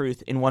search for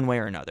truth in one way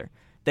or another.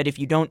 That if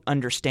you don't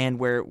understand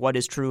what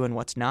is true and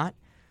what's not,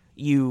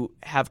 you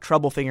have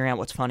trouble figuring out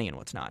what's funny and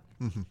what's not.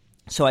 Mm-hmm.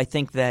 So I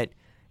think that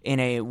in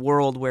a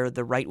world where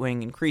the right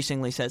wing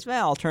increasingly says,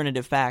 well,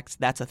 alternative facts,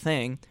 that's a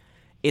thing,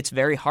 it's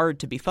very hard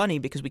to be funny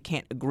because we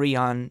can't agree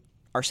on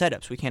our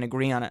setups. We can't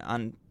agree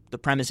on the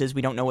premises.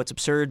 We don't know what's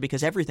absurd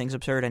because everything's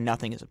absurd and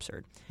nothing is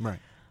absurd. Right.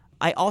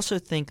 I also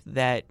think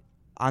that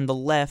on the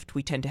left,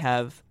 we tend to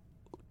have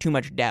too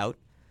much doubt,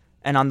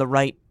 and on the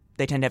right,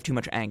 they tend to have too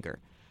much anger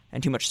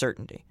and too much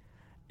certainty.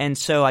 And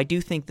so I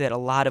do think that a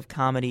lot of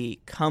comedy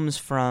comes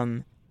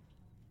from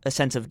a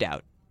sense of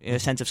doubt, a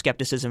sense of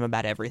skepticism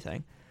about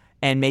everything.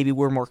 And maybe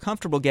we're more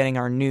comfortable getting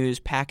our news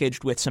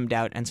packaged with some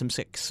doubt and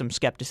some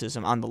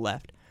skepticism on the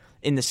left,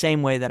 in the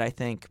same way that I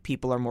think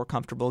people are more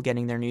comfortable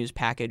getting their news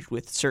packaged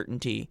with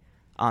certainty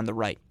on the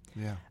right.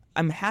 Yeah.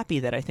 I'm happy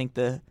that I think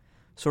the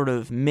sort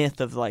of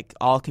myth of like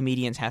all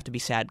comedians have to be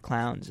sad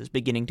clowns is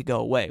beginning to go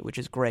away, which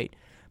is great.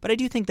 But I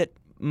do think that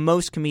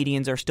most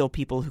comedians are still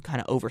people who kind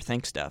of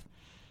overthink stuff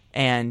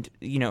and,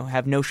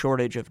 have no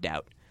shortage of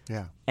doubt.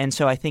 Yeah. And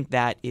so I think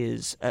that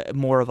is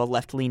more of a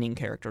left-leaning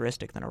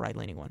characteristic than a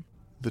right-leaning one.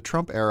 The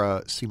Trump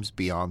era seems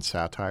beyond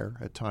satire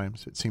at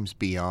times. It seems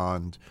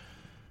beyond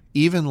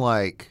even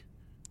like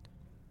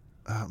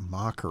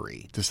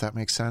mockery. Does that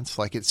make sense?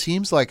 Like it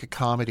seems like a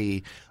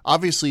comedy.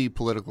 Obviously,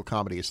 political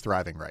comedy is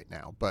thriving right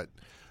now, but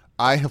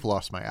I have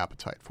lost my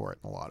appetite for it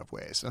in a lot of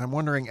ways. And I'm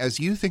wondering, as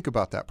you think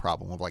about that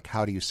problem of like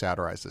how do you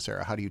satirize this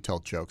era? How do you tell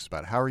jokes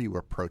about it? How are you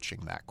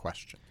approaching that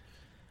question?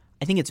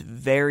 I think it's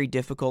very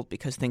difficult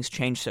because things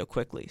change so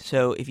quickly.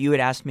 So if you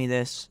had asked me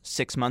this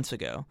 6 months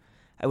ago,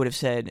 I would have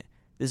said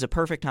this is a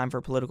perfect time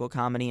for political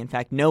comedy. In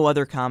fact, no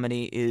other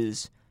comedy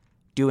is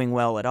doing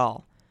well at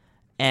all.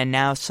 And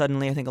now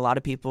suddenly I think a lot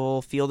of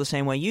people feel the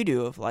same way you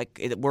do, of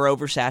like we're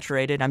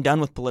oversaturated. I'm done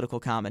with political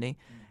comedy.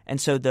 And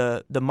so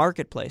the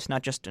marketplace,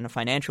 not just in a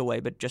financial way,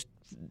 but just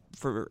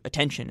for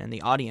attention and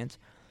the audience,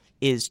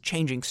 is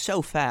changing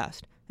so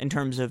fast in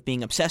terms of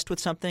being obsessed with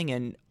something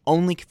and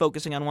only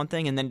focusing on one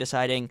thing and then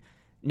deciding,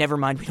 never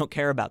mind, we don't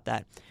care about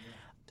that.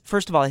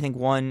 First of all, I think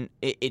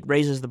it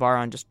raises the bar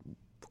on just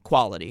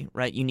quality,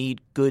 right? You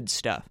need good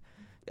stuff.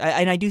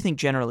 And I do think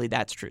generally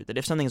that's true, that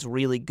if something is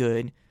really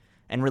good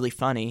and really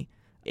funny,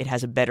 it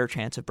has a better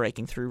chance of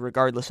breaking through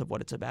regardless of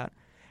what it's about.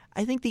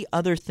 I think the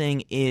other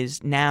thing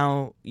is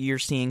now you're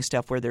seeing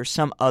stuff where there's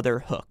some other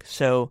hook.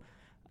 So,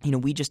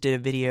 we just did a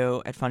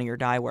video at Funny or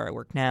Die where I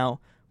work now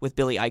with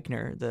Billy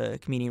Eichner, the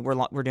comedian.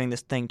 We're doing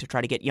this thing to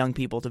try to get young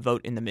people to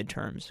vote in the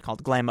midterms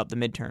called Glam Up the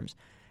Midterms.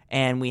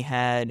 And we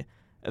had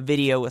a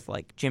video with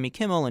like Jimmy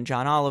Kimmel and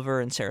John Oliver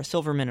and Sarah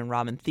Silverman and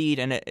Robin Thede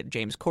and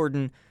James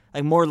Corden,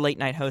 like more late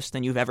night hosts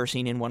than you've ever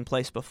seen in one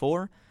place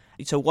before.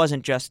 So it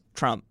wasn't just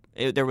Trump.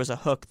 There was a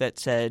hook that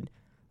said,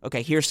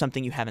 okay, here's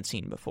something you haven't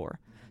seen before.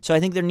 So I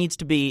think there needs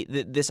to be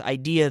this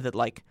idea that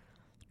like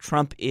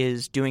Trump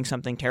is doing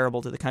something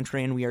terrible to the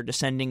country and we are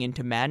descending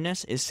into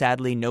madness is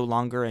sadly no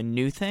longer a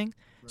new thing.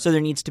 Right. So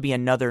there needs to be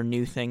another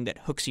new thing that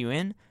hooks you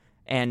in,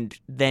 and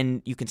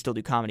then you can still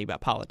do comedy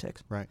about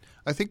politics. Right.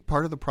 I think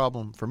part of the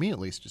problem, for me at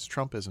least, is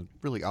Trump is a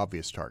really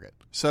obvious target.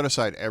 Set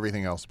aside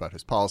everything else about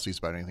his policies,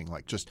 about anything,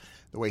 like just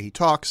the way he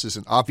talks is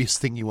an obvious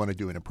thing you want to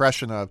do an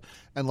impression of.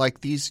 And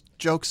like these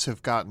jokes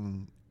have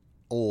gotten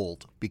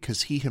old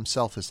because he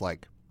himself is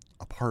like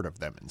a part of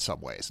them in some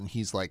ways, and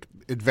he's like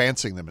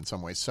advancing them in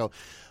some ways. So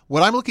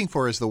what I'm looking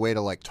for is the way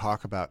to like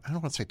talk about, I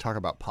don't want to say talk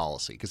about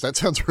policy because that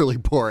sounds really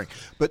boring,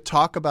 but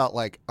talk about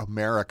like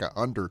America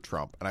under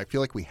Trump. And I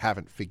feel like we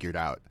haven't figured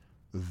out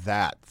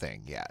that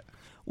thing yet.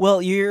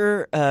 Well,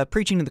 you're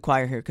preaching to the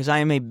choir here because I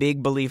am a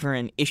big believer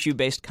in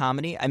issue-based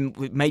comedy.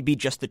 It might be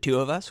just the two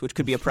of us, which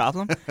could be a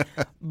problem.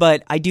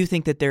 But I do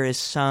think that there is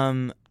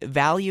some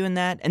value in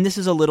that. And this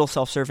is a little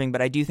self-serving,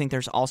 but I do think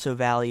there's also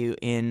value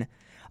in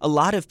a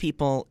lot of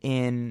people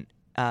in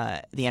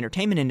the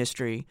entertainment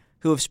industry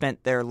who have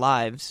spent their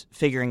lives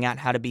figuring out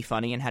how to be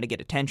funny and how to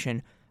get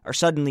attention are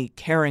suddenly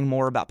caring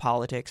more about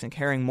politics and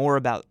caring more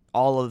about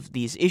all of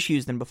these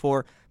issues than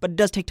before. But it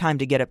does take time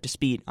to get up to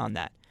speed on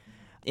that.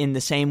 In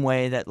the same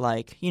way that,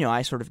 like,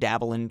 I sort of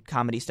dabble in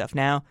comedy stuff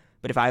now,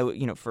 but if I,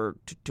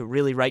 to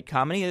really write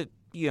comedy,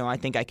 I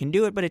think I can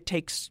do it, but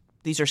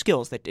these are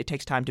skills that it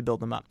takes time to build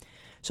them up.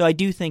 So I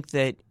do think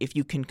that if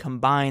you can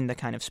combine the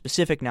kind of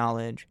specific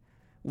knowledge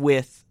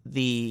with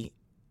the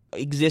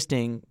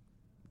existing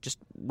just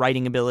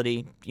writing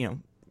ability,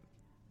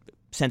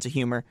 sense of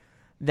humor,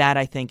 that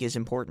I think is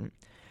important.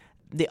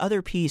 The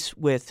other piece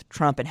with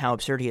Trump and how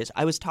absurd he is,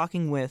 I was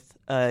talking with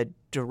a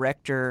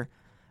director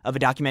of a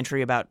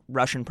documentary about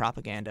Russian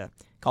propaganda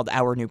called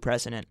Our New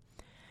President.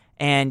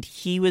 And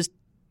he was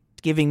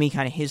giving me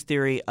kind of his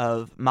theory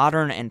of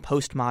modern and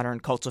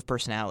postmodern cults of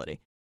personality.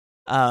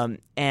 And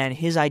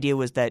his idea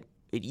was that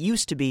it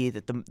used to be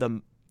that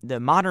the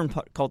modern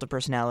cult of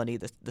personality,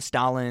 the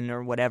Stalin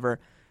or whatever,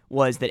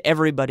 was that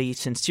everybody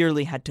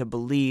sincerely had to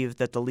believe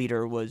that the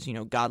leader was,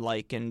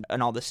 godlike and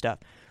all this stuff.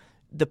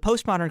 the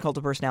postmodern cult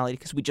of personality,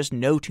 because we just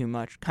know too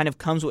much, kind of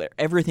comes with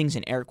everything's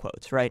in air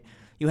quotes, right?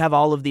 You have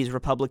all of these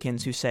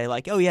Republicans who say,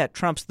 like, oh, yeah,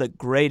 Trump's the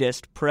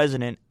greatest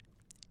president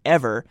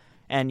ever,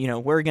 and,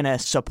 we're going to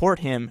support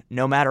him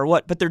no matter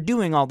what. But they're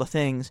doing all the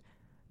things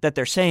that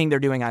they're saying they're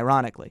doing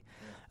ironically.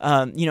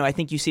 I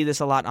think you see this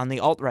a lot on the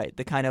alt-right,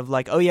 the kind of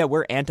like, oh, yeah,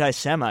 we're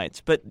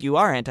anti-Semites. But you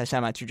are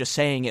anti-Semites. You're just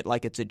saying it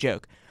like it's a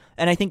joke.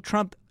 And I think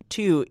Trump,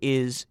 too,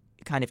 is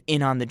kind of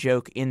in on the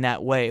joke in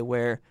that way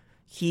where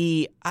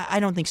I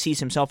don't think sees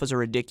himself as a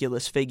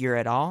ridiculous figure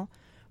at all,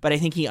 but I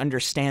think he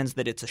understands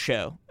that it's a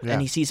show,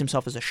 and he sees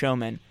himself as a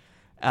showman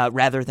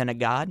rather than a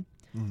god.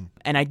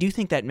 And I do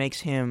think that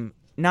makes him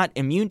not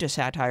immune to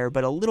satire,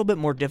 but a little bit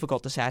more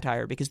difficult to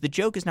satire, because the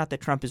joke is not that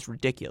Trump is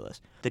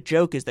ridiculous. The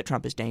joke is that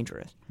Trump is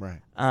dangerous.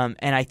 Right.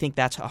 And I think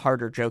that's a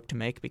harder joke to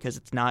make because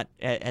it's not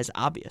as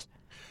obvious.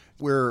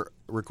 We're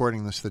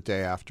recording this the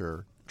day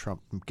after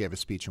Trump gave a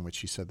speech in which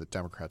he said that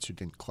Democrats who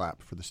didn't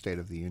clap for the State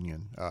of the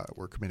Union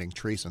were committing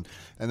treason.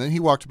 And then he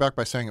walked back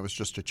by saying it was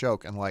just a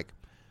joke. And,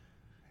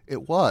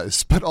 it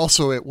was, but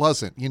also it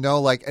wasn't,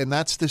 and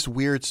that's this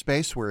weird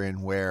space we're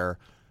in where,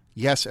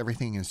 yes,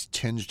 everything is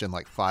tinged in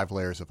 5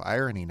 layers of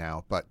irony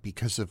now, but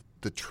because of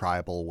the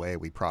tribal way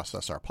we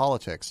process our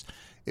politics,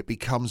 it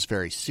becomes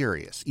very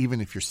serious,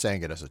 even if you're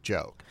saying it as a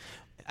joke.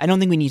 I don't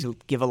think we need to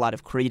give a lot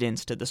of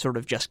credence to the sort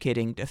of just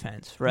kidding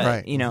defense,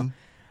 right?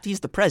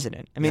 He's the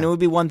president. I mean, It would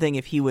be one thing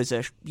if he was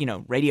a,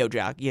 radio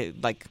jockey,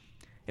 like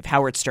if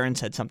Howard Stern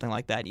said something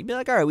like that. You'd be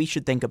like, all right, we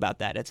should think about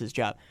that. It's his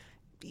job.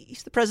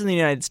 He's the president of the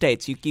United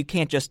States. You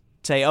can't just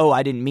say, oh,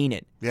 I didn't mean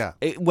it. Yeah.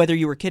 Whether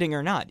you were kidding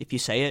or not. If you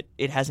say it,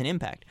 it has an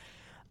impact.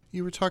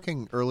 You were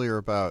talking earlier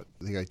about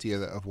the idea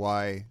of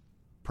why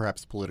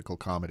perhaps political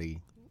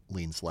comedy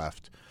leans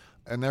left.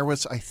 And there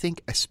was, I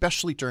think,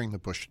 especially during the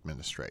Bush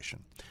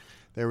administration,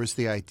 there was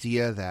the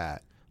idea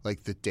that,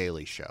 The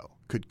Daily Show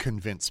could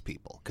convince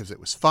people because it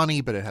was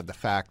funny, but it had the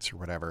facts or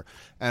whatever.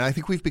 And I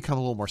think we've become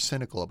a little more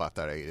cynical about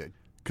that idea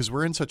because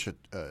we're in such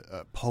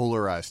a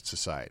polarized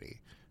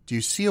society. Do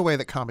you see a way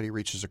that comedy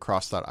reaches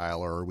across that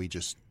aisle, or are we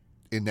just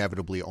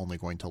inevitably only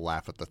going to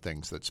laugh at the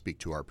things that speak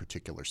to our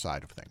particular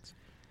side of things?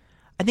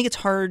 I think it's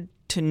hard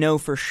to know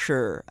for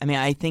sure. I mean,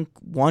 I think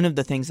one of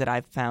the things that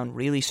I've found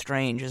really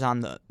strange is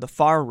on the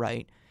far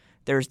right,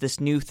 there's this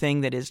new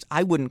thing that is,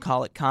 I wouldn't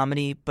call it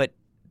comedy, but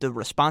the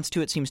response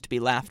to it seems to be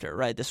laughter,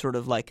 right? This sort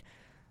of like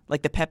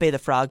the Pepe the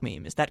Frog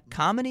meme. Is that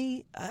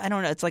comedy? I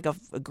don't know. It's like a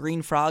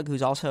green frog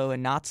who's also a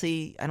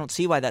Nazi. I don't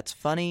see why that's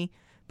funny,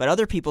 but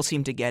other people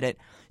seem to get it.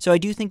 So I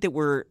do think that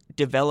we're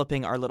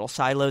developing our little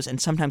silos, and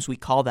sometimes we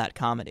call that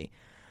comedy.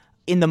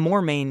 In the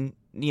more main,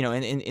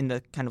 in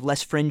the kind of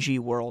less fringy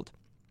world,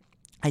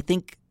 I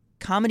think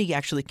comedy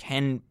actually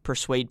can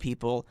persuade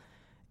people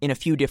in a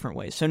few different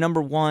ways. So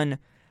number one,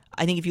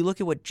 I think if you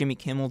look at what Jimmy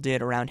Kimmel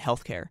did around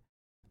healthcare,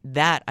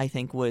 that I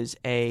think was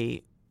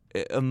a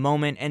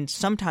moment, and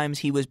sometimes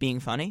he was being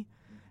funny,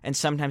 and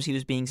sometimes he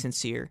was being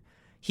sincere.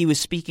 He was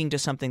speaking to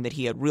something that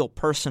he had real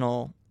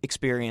personal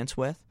experience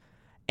with,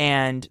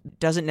 and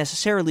doesn't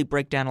necessarily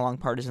break down along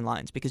partisan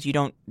lines, because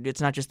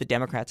it's not just the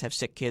Democrats have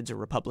sick kids or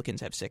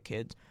Republicans have sick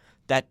kids.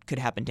 That could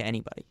happen to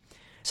anybody.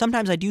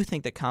 Sometimes I do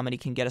think that comedy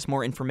can get us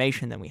more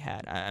information than we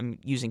had. I'm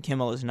using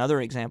Kimmel as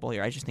another example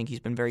here. I just think he's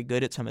been very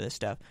good at some of this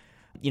stuff.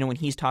 When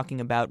he's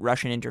talking about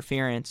Russian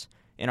interference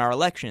in our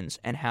elections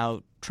and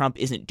how Trump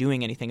isn't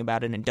doing anything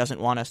about it and doesn't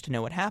want us to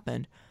know what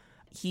happened,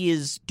 he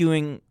is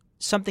doing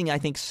something I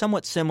think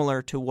somewhat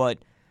similar to what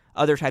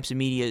other types of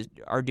media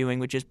are doing,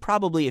 which is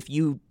probably if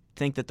you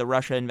think that the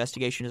Russia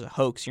investigation is a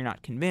hoax, you're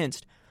not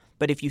convinced.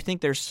 But if you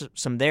think there's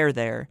some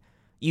there,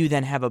 you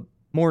then have a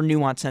more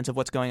nuanced sense of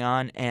what's going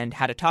on and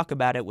how to talk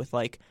about it with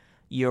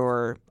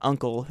your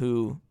uncle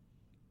who,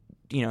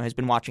 has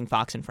been watching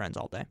Fox and Friends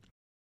all day.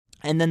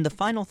 And then the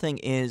final thing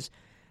is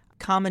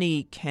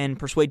comedy can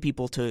persuade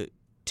people to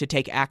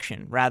take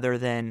action rather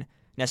than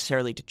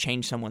necessarily to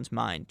change someone's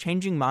mind.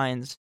 Changing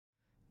minds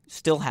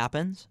still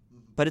happens,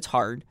 but it's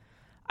hard.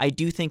 I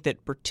do think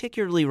that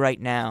particularly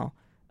right now,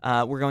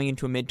 we're going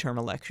into a midterm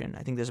election.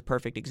 I think there's a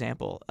perfect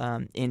example.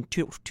 In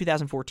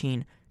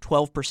 2014,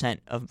 12%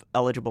 of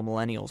eligible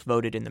millennials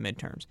voted in the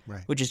midterms,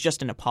 right, which is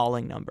just an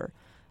appalling number.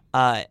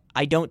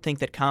 I don't think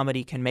that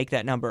comedy can make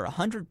that number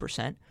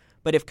 100%,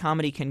 but if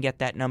comedy can get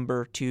that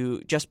number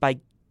to just by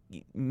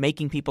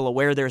making people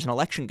aware there's an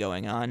election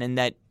going on and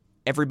that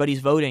everybody's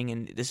voting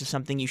and this is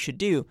something you should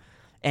do,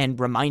 and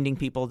reminding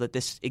people that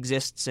this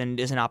exists and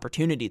is an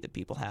opportunity that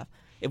people have.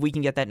 If we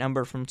can get that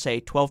number from,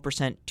 say,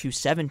 12% to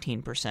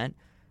 17%,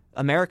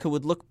 America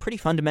would look pretty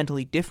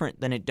fundamentally different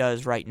than it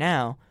does right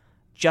now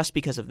just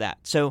because of that.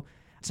 So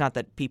it's not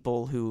that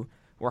people who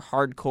were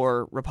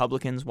hardcore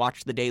Republicans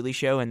watched The Daily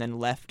Show and then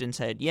left and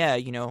said, yeah,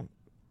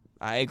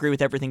 I agree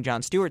with everything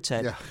Jon Stewart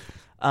said. Yeah.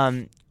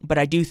 But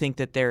I do think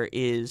that there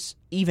is,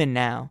 even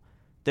now,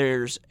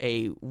 there's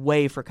a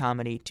way for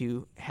comedy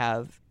to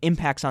have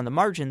impacts on the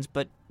margins,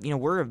 but,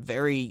 we're a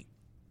very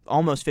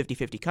almost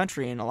 50-50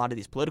 country in a lot of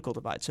these political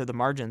divides, so the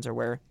margins are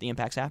where the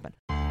impacts happen.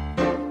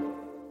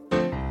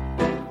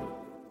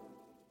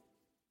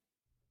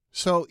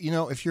 So,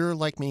 if you're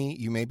like me,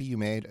 you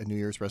made a New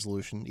Year's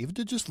resolution, even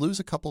to just lose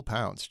a couple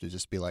pounds, to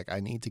just be like,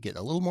 I need to get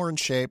a little more in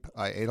shape.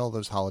 I ate all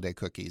those holiday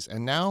cookies.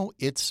 And now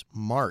it's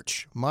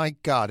March. My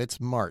God, it's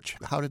March.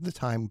 How did the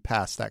time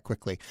pass that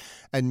quickly?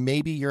 And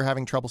maybe you're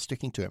having trouble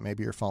sticking to it.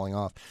 Maybe you're falling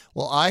off.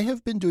 Well, I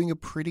have been doing a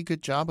pretty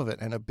good job of it.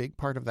 And a big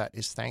part of that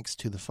is thanks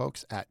to the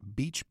folks at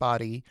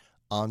Beachbody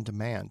On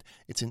Demand.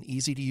 It's an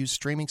easy-to-use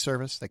streaming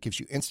service that gives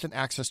you instant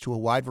access to a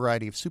wide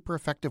variety of super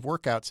effective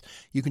workouts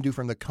you can do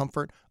from the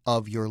comfort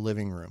of your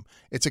living room.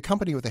 It's a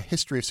company with a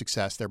history of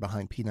success. They're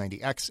behind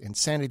P90X,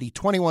 Insanity,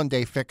 21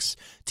 Day Fix,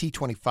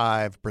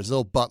 T25,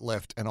 Brazil Butt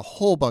Lift, and a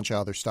whole bunch of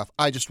other stuff.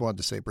 I just wanted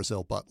to say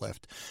Brazil Butt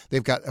Lift.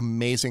 They've got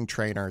amazing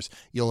trainers.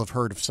 You'll have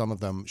heard of some of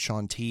them: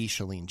 Shaun T,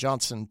 Chalene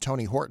Johnson,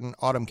 Tony Horton,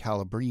 Autumn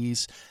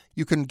Calabrese.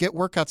 You can get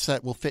workouts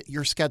that will fit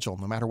your schedule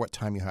no matter what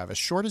time you have, as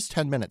short as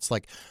 10 minutes.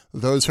 Like,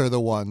 those are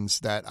the ones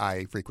that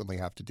I frequently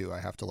have to do. I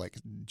have to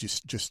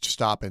just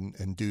stop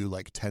and do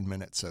like 10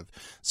 minutes of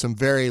some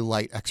very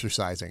light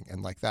exercising,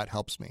 and that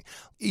helps me.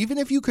 Even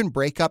if you can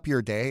break up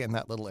your day in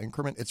that little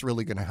increment, it's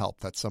really going to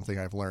help. That's something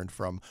I've learned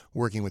from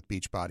working with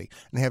Beachbody.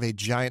 And they have a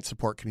giant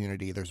support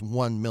community. There's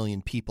 1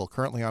 million people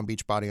currently on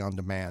Beachbody On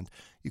Demand.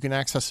 You can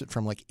access it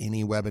from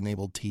any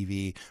web-enabled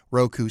TV,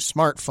 Roku,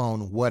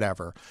 smartphone,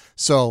 whatever.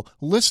 So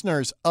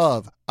listeners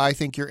of I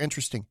Think You're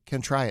Interesting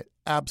can try it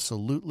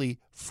absolutely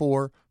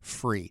for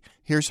free.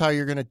 Here's how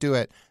you're going to do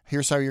it.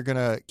 Here's how you're going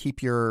to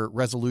keep your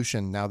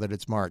resolution now that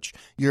it's March.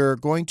 You're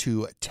going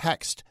to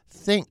text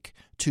THINK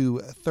to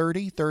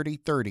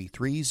 303030,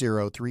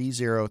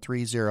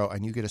 303030,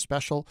 and you get a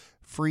special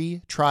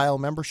free trial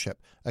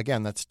membership.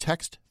 Again, that's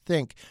text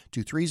THINK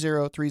to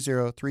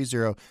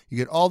 303030. You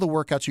get all the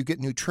workouts. You get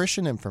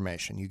nutrition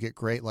information. You get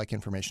great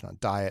information on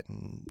diet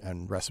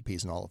and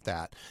recipes and all of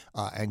that.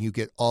 And you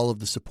get all of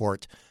the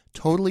support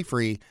totally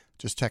free.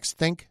 Just text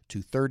THINK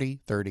to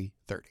 303030.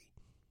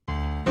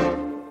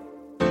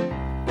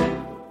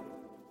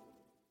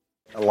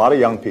 A lot of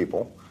young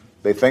people,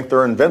 they think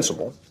they're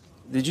invincible.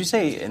 Did you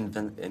say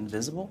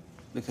invisible?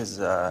 Because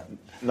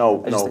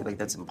No, I just think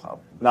that's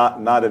impossible.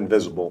 Not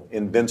invisible,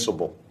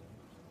 invincible.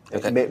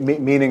 Okay.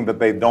 Meaning that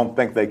they don't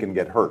think they can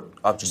get hurt.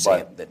 I'm just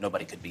saying that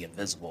nobody could be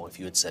invisible if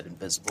you had said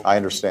invisible. I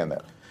understand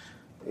that.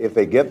 If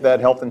they get that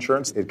health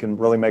insurance, it can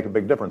really make a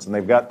big difference. And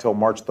they've got till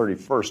March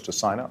 31st to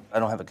sign up. I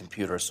don't have a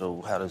computer,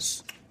 so how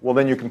does... Well,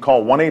 then you can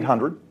call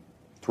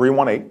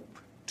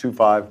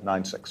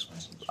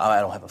 1-800-318-2596. I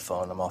don't have a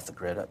phone. I'm off the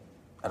grid. I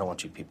don't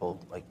want you people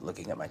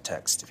looking at my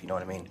text, if you know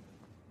what I mean.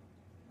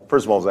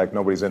 First of all, Zach,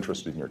 nobody's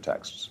interested in your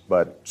texts.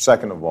 But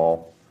second of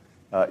all,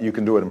 you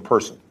can do it in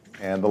person.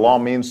 And the law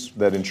means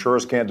that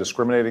insurers can't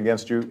discriminate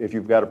against you if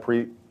you've got a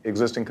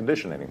pre-existing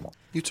condition anymore.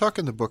 You talk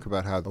in the book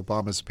about how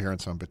Obama's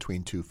appearance on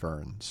Between Two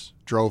Ferns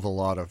drove a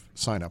lot of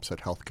signups at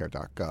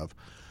healthcare.gov.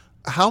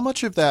 How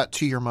much of that,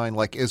 to your mind,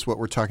 is what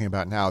we're talking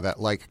about now, that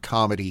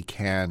comedy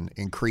can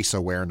increase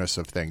awareness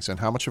of things,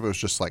 and how much of it was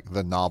just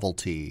the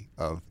novelty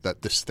of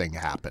that this thing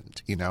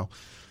happened,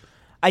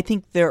 I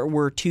think there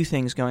were two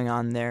things going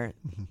on there,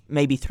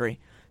 maybe three.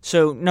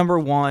 So number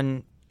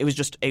one, it was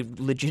just a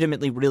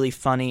legitimately really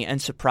funny and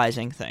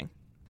surprising thing.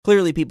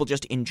 Clearly, people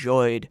just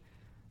enjoyed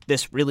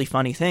this really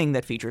funny thing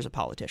that features a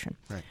politician.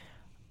 Right.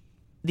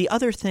 The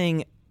other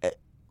thing,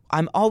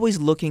 I'm always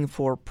looking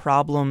for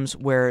problems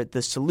where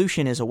the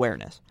solution is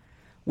awareness.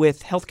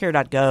 With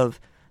healthcare.gov,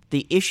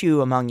 the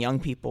issue among young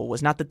people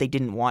was not that they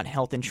didn't want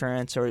health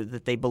insurance or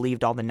that they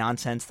believed all the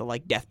nonsense,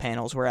 the death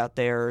panels were out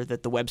there, or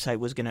that the website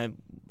was going to,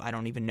 I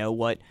don't even know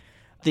what.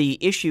 The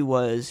issue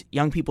was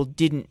young people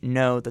didn't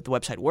know that the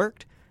website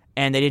worked,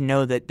 and they didn't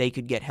know that they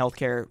could get health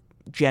care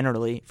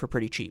generally for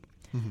pretty cheap.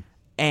 Mm-hmm.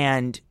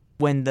 And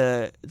when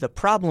the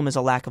problem is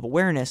a lack of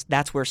awareness,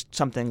 that's where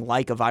something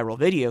like a viral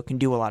video can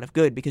do a lot of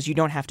good, because you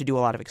don't have to do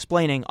a lot of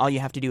explaining. All you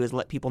have to do is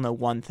let people know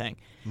one thing.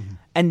 Mm-hmm.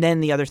 And then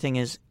the other thing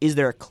is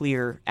there a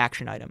clear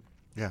action item?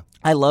 Yeah.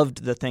 I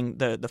loved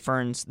the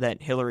ferns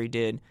that Hillary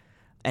did,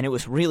 and it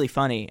was really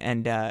funny.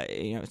 And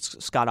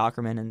it's Scott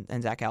Aukerman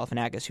and Zach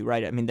Galifianakis who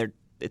write it. I mean,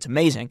 it's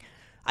amazing.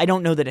 I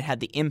don't know that it had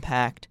the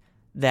impact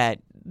that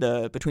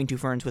the Between Two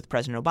Ferns with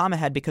President Obama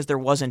had, because there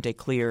wasn't a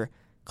clear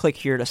click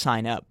here to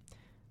sign up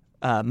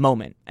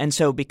moment. And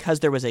so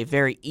because there was a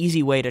very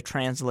easy way to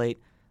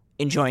translate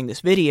enjoying this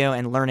video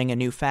and learning a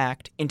new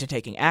fact into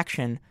taking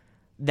action,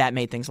 that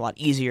made things a lot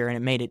easier, and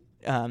it made it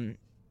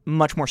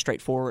much more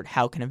straightforward.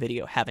 How can a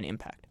video have an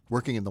impact?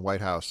 Working in the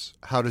White House,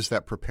 how does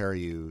that prepare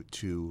you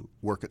to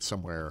work at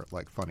somewhere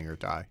like Funny or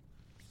Die?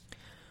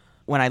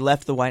 When I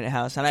left the White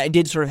House, and I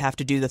did sort of have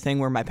to do the thing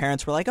where my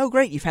parents were like, "Oh,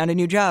 great, you found a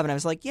new job." And I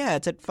was like, "Yeah,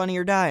 it's at Funny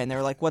or Die." And they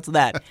were like, "What's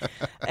that?"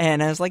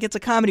 And I was like, "It's a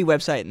comedy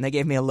website." And they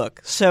gave me a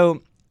look.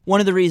 So one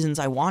of the reasons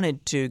I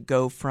wanted to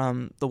go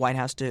from the White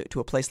House to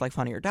a place like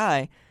Funny or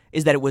Die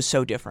is that it was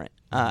so different.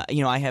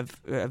 I have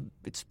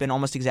it's been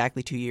almost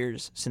exactly 2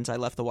 years since I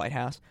left the White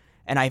House,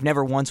 and I've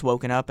never once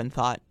woken up and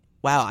thought,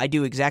 wow, I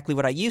do exactly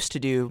what I used to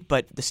do,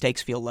 but the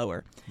stakes feel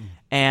lower.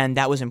 And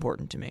that was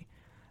important to me.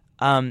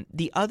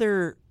 The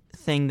other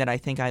thing that I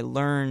think I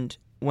learned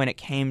when it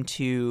came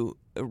to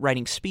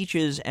writing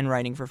speeches and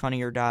writing for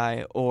Funny or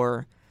Die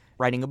or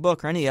writing a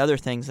book or any of the other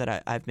things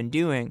that I've been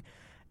doing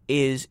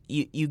is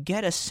you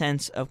get a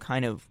sense of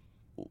kind of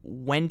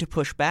when to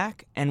push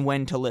back and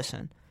when to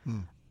listen.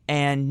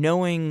 And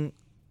knowing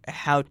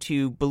how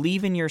to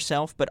believe in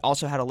yourself but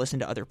also how to listen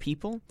to other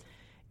people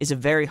is a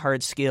very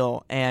hard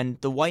skill. And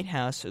the White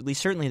House, at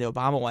least certainly the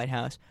Obama White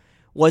House,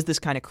 was this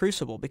kind of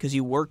crucible because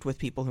you worked with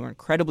people who are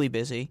incredibly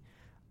busy,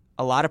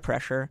 a lot of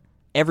pressure,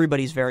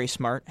 everybody's very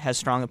smart, has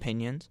strong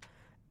opinions,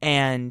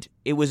 and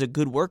it was a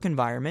good work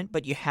environment,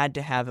 but you had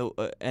to have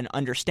an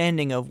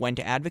understanding of when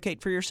to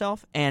advocate for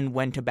yourself and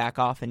when to back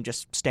off and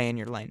just stay in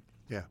your lane.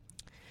 Yeah.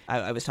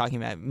 I was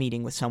talking about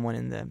meeting with someone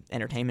in the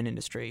entertainment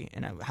industry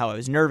and how I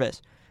was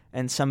nervous.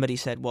 And somebody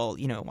said, well,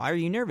 why are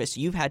you nervous?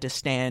 You've had to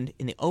stand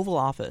in the Oval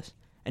Office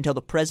and tell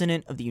the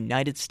President of the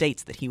United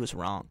States that he was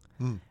wrong.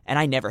 And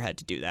I never had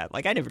to do that.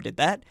 I never did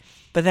that.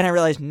 But then I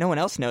realized no one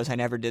else knows I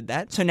never did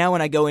that. So now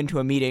when I go into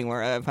a meeting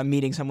where if I'm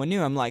meeting someone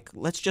new, I'm like,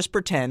 let's just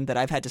pretend that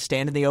I've had to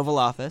stand in the Oval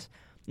Office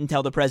and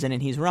tell the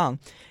President he's wrong.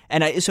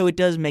 And so it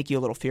does make you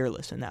a little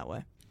fearless in that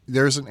way.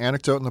 There's an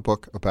anecdote in the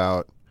book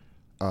about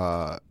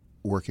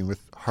working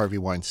with Harvey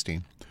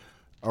Weinstein.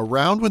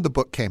 Around when the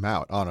book came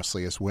out,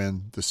 honestly, is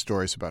when the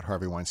stories about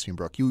Harvey Weinstein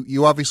broke.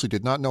 You obviously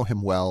did not know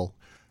him well.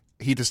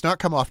 He does not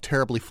come off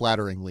terribly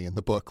flatteringly in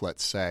the book,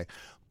 let's say.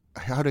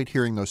 How did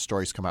hearing those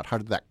stories come out? How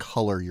did that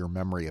color your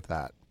memory of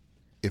that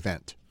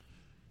event?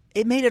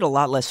 It made it a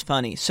lot less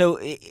funny. So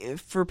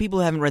for people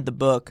who haven't read the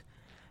book,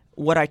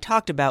 what I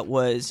talked about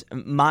was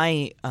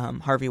my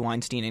Harvey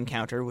Weinstein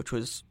encounter, which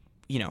was,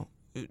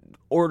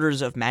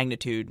 orders of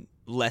magnitude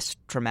less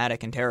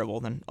traumatic and terrible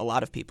than a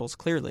lot of people's,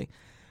 clearly,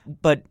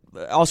 but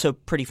also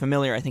pretty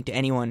familiar, I think, to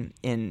anyone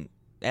in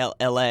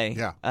L.A.,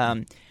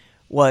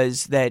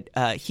 was that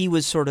he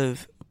was sort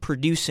of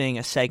producing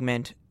a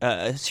segment,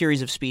 a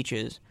series of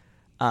speeches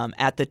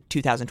at the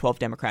 2012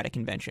 Democratic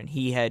Convention.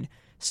 He had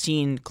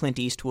seen Clint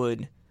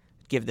Eastwood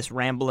give this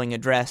rambling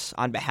address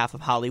on behalf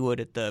of Hollywood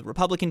at the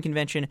Republican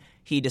convention.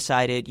 He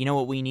decided,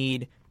 what we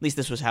need, at least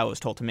this was how it was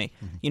told to me,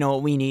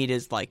 what we need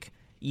is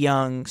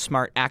young,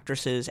 smart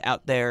actresses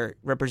out there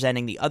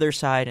representing the other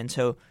side. And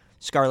so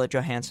Scarlett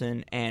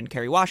Johansson and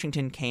Kerry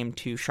Washington came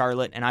to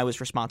Charlotte, and I was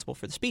responsible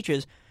for the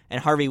speeches. And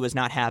Harvey was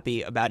not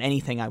happy about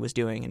anything I was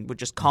doing and would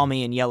just call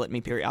me and yell at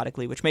me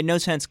periodically, which made no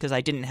sense because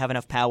I didn't have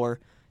enough power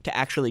to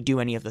actually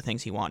do any of the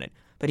things he wanted.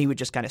 But he would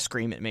just kind of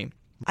scream at me.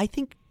 I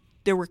think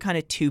there were kind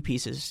of two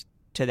pieces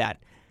to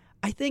that.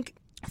 I think,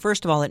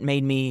 first of all, it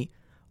made me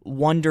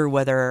wonder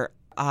whether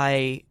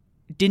I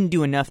didn't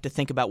do enough to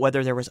think about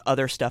whether there was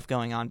other stuff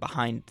going on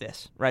behind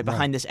this, right?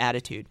 Behind this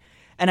attitude.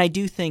 And I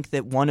do think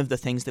that one of the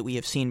things that we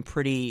have seen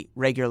pretty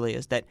regularly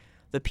is that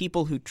the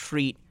people who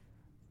treat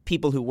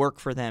people who work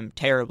for them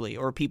terribly,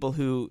 or people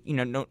who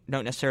don't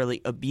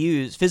necessarily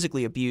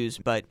physically abuse,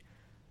 but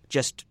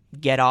just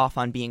get off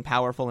on being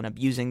powerful and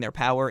abusing their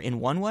power in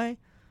one way,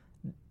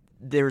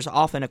 there's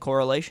often a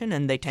correlation,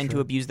 and they tend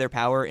to abuse their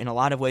power in a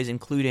lot of ways,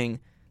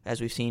 including,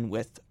 as we've seen,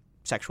 with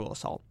sexual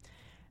assault.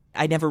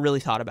 I never really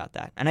thought about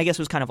that, and I guess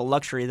it was kind of a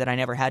luxury that I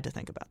never had to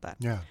think about that.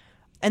 Yeah.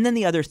 And then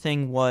the other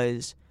thing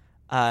was,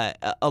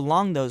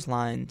 along those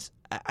lines,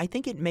 I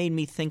think it made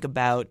me think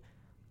about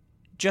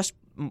just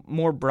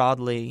more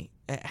broadly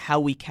how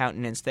we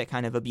countenance that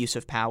kind of abuse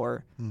of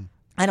power.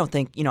 I don't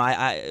think,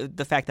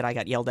 the fact that I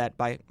got yelled at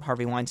by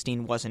Harvey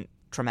Weinstein wasn't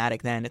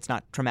traumatic then. It's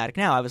not traumatic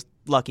now. I was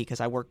lucky because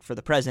I worked for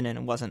the president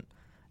and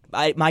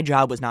my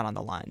job was not on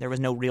the line. There was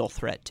no real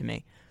threat to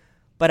me.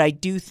 But I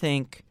do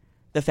think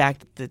the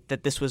fact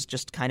that this was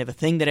just kind of a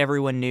thing that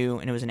everyone knew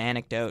and it was an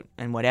anecdote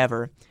and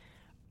whatever,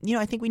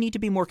 I think we need to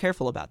be more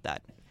careful about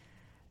that.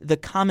 The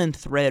common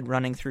thread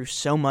running through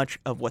so much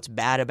of what's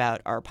bad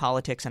about our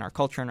politics and our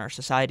culture and our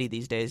society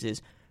these days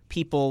is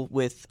people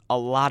with a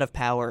lot of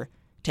power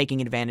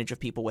taking advantage of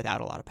people without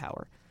a lot of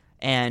power.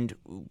 And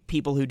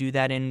people who do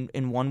that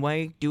in one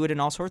way do it in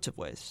all sorts of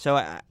ways. So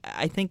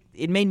I think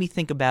it made me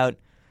think about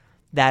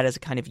that as a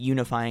kind of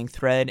unifying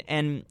thread.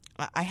 And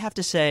I have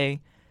to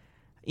say,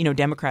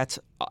 Democrats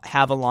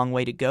have a long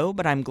way to go,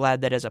 but I'm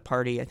glad that as a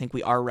party, I think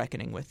we are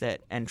reckoning with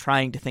it and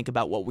trying to think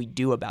about what we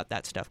do about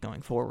that stuff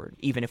going forward,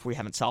 even if we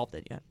haven't solved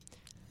it yet.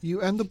 You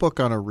end the book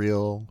on a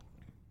real.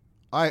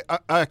 I'm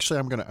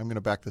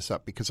gonna back this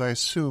up because I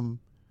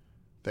assume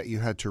that you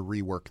had to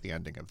rework the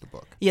ending of the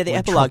book. Yeah, the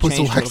epilogue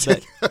changed a little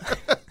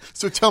bit.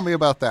 So tell me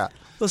about that.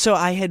 Well, so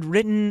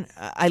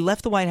I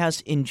left the White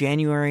House in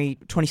January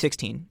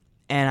 2016,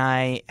 and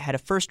I had a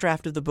first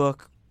draft of the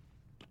book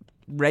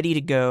ready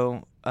to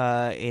go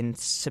in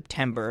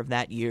September of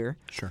that year.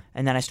 Sure.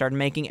 And then I started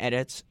making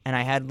edits, and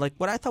I had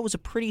what I thought was a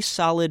pretty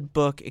solid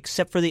book,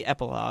 except for the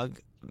epilogue,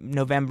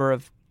 November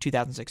of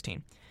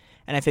 2016.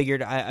 And I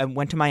figured I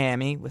went to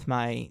Miami with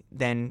my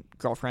then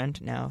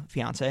girlfriend, now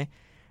fiance,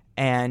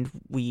 and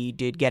we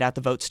did Get Out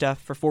the Vote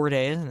stuff for 4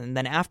 days. And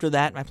then after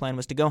that, my plan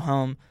was to go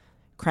home,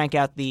 crank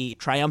out the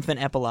triumphant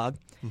epilogue,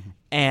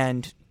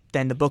 and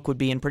then the book would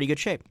be in pretty good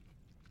shape.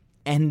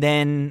 And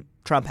then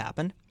Trump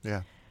happened.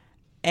 Yeah.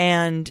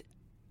 And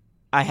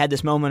I had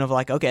this moment of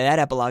okay, that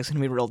epilogue's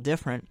going to be real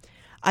different.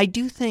 I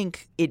do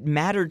think it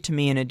mattered to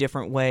me in a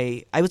different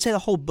way. I would say the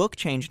whole book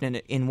changed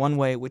in one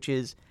way, which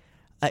is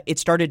it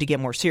started to get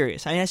more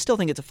serious. I mean, I still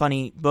think it's a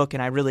funny book,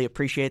 and I really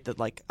appreciate that.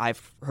 Like,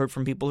 I've heard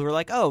from people who are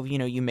like, "Oh,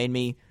 you made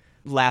me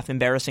laugh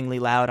embarrassingly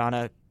loud on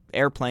a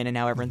airplane, and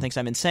now everyone thinks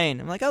I'm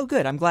insane." I'm like, "Oh,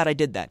 good. I'm glad I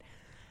did that."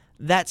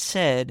 That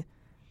said,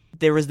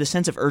 there was the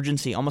sense of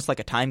urgency, almost like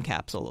a time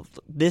capsule of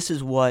this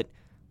is what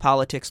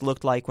politics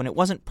looked like when it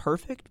wasn't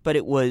perfect, but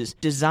it was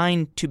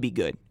designed to be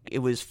good. It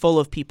was full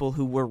of people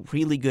who were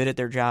really good at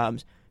their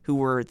jobs, who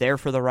were there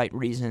for the right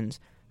reasons,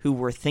 who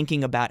were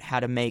thinking about how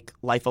to make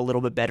life a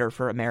little bit better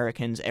for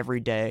Americans every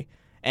day.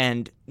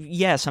 And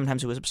yeah,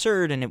 sometimes it was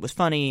absurd and it was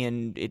funny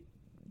and it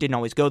didn't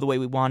always go the way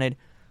we wanted,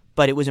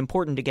 but it was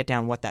important to get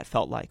down what that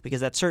felt like,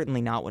 because that's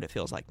certainly not what it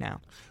feels like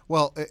now.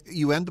 Well,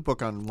 you end the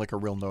book on like a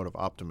real note of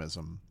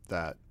optimism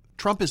that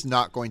Trump is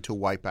not going to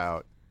wipe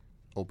out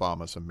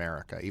Obama's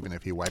America, even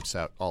if he wipes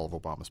out all of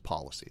Obama's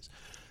policies.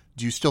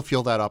 Do you still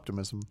feel that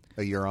optimism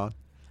a year on?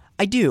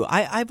 I do.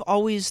 I've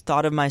always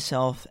thought of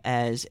myself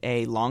as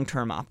a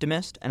long-term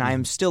optimist, and I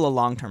am still a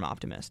long-term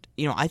optimist.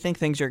 I think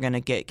things are going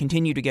to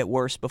continue to get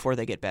worse before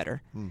they get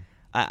better.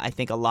 I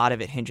think a lot of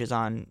it hinges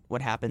on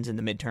what happens in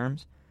the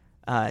midterms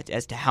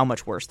as to how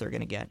much worse they're going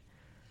to get.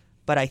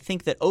 But I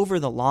think that over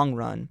the long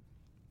run,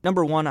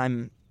 number one,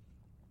 I'm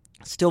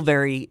still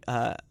very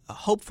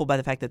hopeful by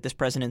the fact that this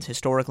president's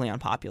historically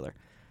unpopular.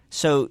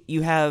 So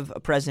you have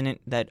a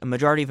president that a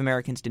majority of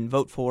Americans didn't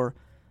vote for.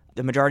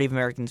 The majority of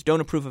Americans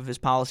don't approve of his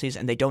policies,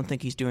 and they don't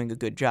think he's doing a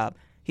good job.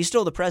 He's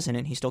still the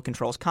president. He still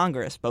controls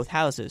Congress, both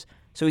houses.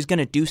 So he's going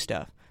to do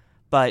stuff.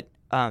 But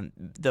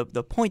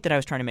the point that I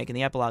was trying to make in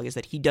the epilogue is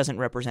that he doesn't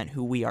represent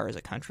who we are as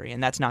a country,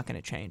 and that's not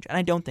going to change. And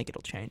I don't think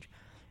it'll change.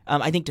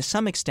 I think to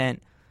some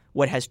extent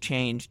what has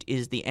changed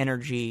is the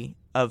energy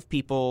of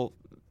people.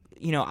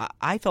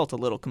 I felt a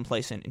little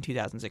complacent in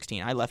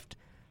 2016. I left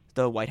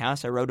the White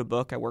House. I wrote a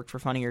book. I worked for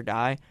Funny or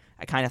Die.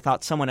 I kind of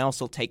thought someone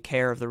else will take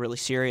care of the really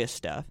serious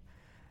stuff.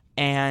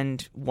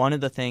 And one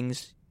of the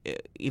things,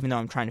 even though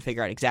I'm trying to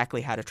figure out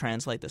exactly how to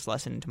translate this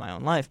lesson into my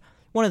own life,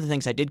 one of the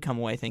things I did come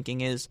away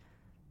thinking is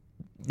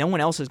no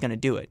one else is going to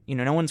do it.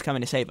 No one's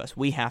coming to save us.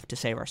 We have to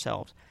save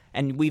ourselves.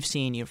 And we've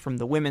seen from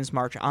the Women's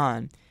March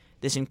on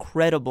this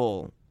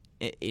incredible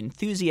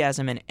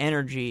enthusiasm and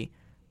energy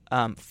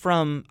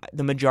from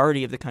the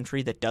majority of the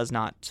country that does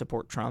not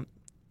support Trump,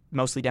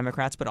 mostly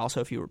Democrats, but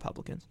also a few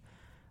Republicans.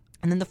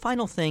 And then the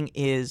final thing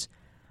is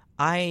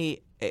I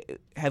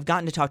have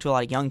gotten to talk to a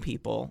lot of young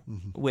people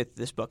with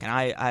this book, and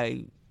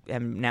I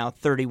am now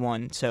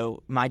 31,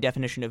 so my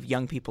definition of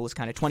young people is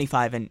kind of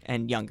 25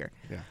 and younger.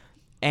 Yeah.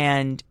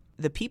 And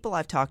the people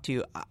I've talked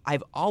to,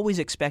 I've always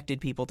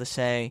expected people to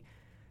say,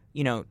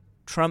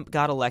 Trump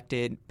got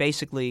elected,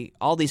 basically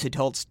all these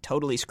adults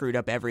totally screwed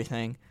up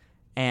everything,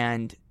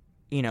 and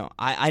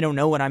I don't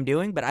know what I'm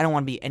doing, but I don't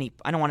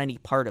want any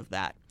part of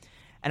that.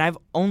 And I've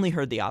only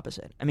heard the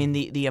opposite. I mean,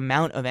 the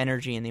amount of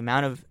energy and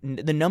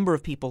the number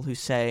of people who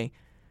say,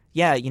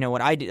 yeah,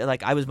 what I did,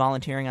 like I was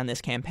volunteering on this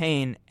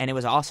campaign and it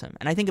was awesome.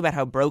 And I think about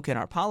how broken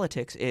our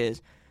politics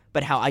is,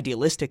 but how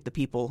idealistic the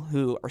people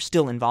who are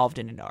still involved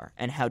in it are,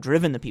 and how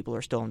driven the people who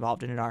are still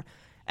involved in it are.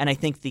 And I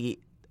think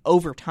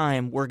over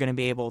time we're going to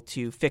be able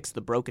to fix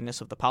the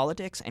brokenness of the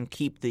politics and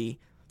keep the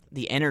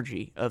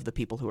energy of the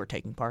people who are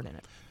taking part in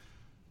it.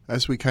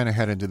 As we kind of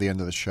head into the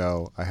end of the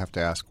show, I have to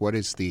ask, what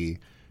is the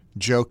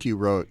joke you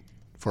wrote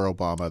for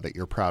Obama that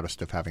you're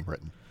proudest of having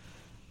written?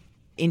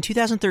 In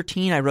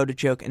 2013, I wrote a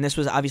joke, and this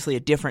was obviously a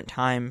different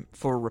time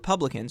for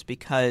Republicans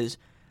because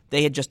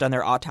they had just done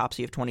their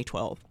autopsy of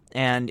 2012,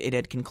 and it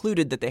had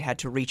concluded that they had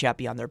to reach out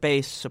beyond their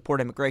base,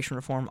 support immigration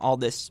reform, all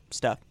this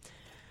stuff.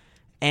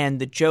 And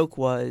the joke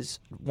was,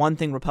 one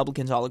thing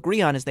Republicans all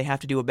agree on is they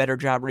have to do a better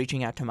job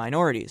reaching out to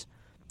minorities.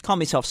 Call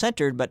me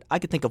self-centered, but I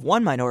could think of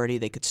one minority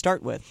they could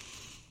start with.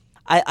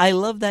 I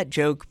love that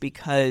joke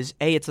because,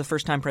 A, it's the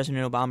first time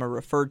President Obama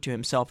referred to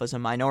himself as a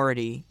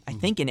minority, I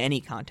think, in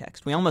any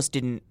context. We almost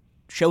didn't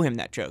show him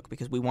that joke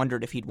because we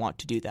wondered if he'd want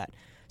to do that.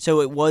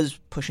 So it was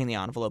pushing the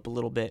envelope a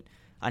little bit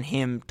on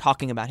him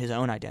talking about his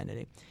own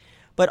identity.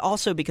 But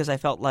also because I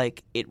felt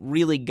like it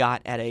really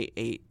got at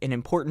an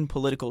important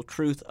political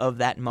truth of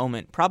that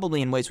moment,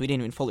 probably in ways we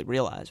didn't even fully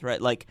realize,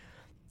 right? Like,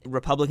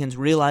 Republicans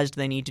realized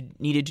they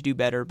needed to do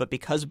better, but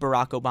because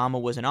Barack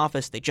Obama was in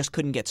office, they just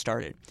couldn't get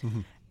started.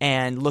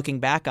 And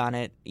looking back on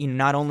it,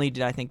 not only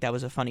did I think that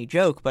was a funny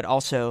joke, but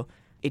also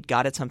it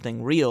got at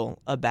something real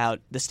about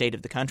the state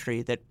of the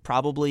country that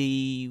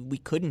probably we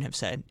couldn't have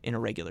said in a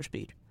regular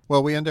speech.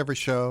 Well, we end every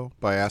show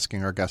by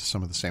asking our guests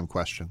some of the same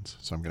questions,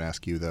 so I'm going to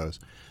ask you those.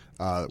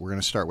 We're going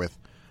to start with,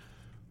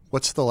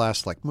 what's the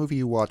last movie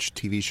you watched,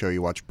 TV show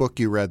you watched, book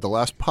you read, the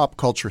last pop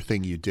culture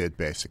thing you did,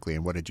 basically,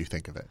 and what did you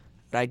think of it?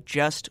 I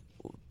just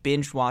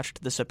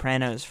binge-watched The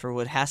Sopranos for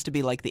what has to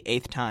be like the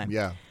 8th time.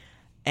 Yeah.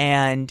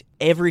 And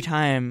every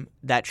time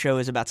that show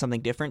is about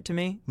something different to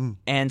me.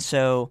 And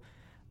so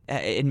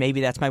maybe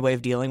that's my way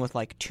of dealing with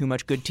too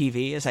much good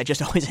TV, is I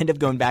just always end up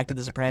going back to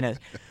The Sopranos.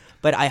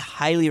 But I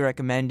highly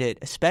recommend it,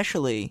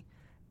 especially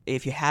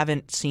if you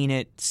haven't seen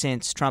it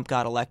since Trump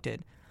got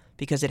elected,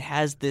 because it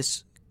has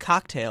this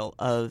cocktail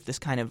of this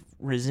kind of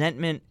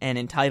resentment and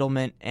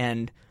entitlement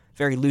and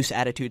very loose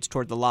attitudes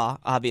toward the law,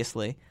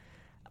 obviously,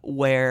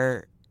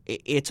 where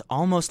it's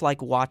almost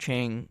like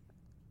watching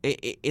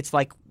it's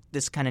like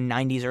this kind of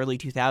 90s, early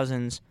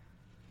 2000s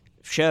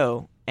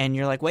show, and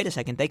you're like, wait a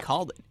second, they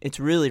called it. It's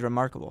really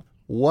remarkable.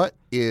 What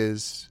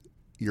is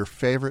your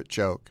favorite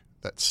joke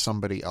that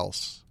somebody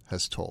else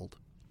has told?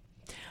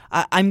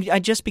 I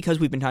just because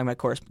we've been talking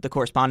about the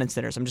correspondence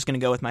dinners, I'm just going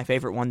to go with my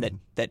favorite one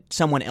that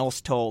someone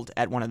else told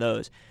at one of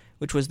those,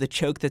 which was the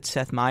joke that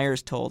Seth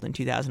Meyers told in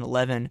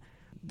 2011.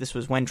 This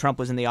was when Trump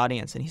was in the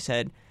audience, and he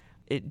said,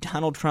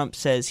 Donald Trump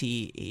says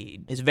he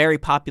is very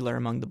popular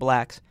among the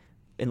blacks.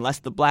 Unless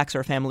the blacks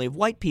are a family of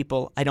white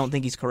people, I don't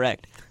think he's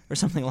correct, or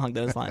something along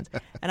those lines.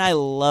 And I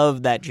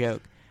love that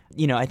joke.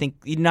 I think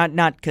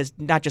not just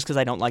because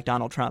I don't like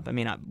Donald Trump. I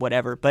mean,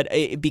 whatever, but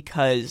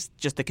because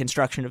just the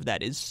construction of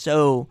that is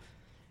so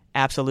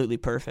absolutely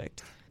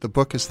perfect. The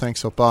book is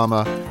Thanks,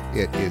 Obama.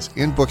 It is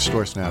in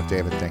bookstores now.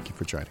 David, thank you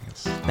for joining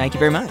us. Thank you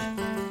very much.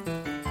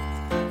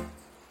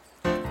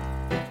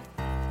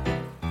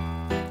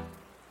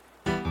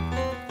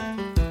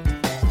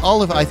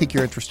 All of I Think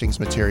You're Interesting's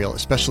material,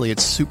 especially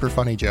its super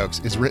funny jokes,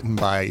 is written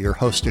by your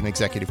host and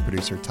executive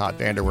producer, Todd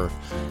Vanderwerf.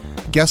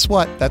 Guess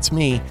what? That's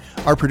me.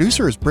 Our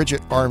producer is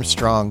Bridget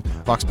Armstrong.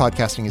 Vox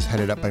Podcasting is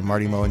headed up by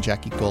Marty Moe and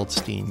Jackie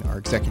Goldstein. Our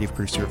executive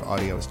producer of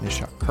audio is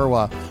Nishat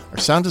Kurwa. Our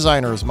sound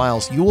designer is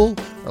Miles Ewell.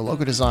 Our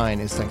logo design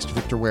is thanks to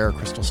Victor Ware,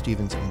 Crystal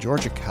Stevens, and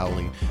Georgia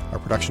Cowley. Our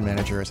production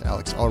manager is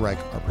Alex Ulreich.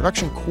 Our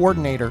production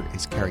coordinator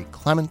is Carrie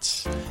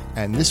Clements.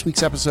 And this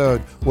week's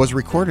episode was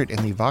recorded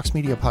in the Vox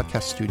Media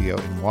Podcast Studio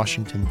in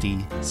Washington,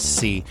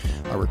 D.C.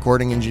 Our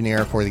recording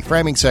engineer for the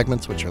framing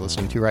segments, which you're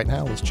listening to right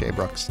now, was Jay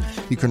Brooks.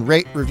 You can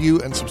rate,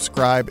 review, and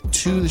subscribe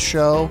to the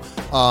show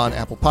on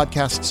Apple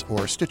Podcasts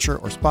or Stitcher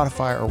or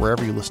Spotify or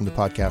wherever you listen to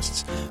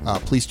podcasts.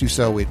 Please do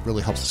so. It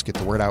really helps us get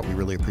the word out. We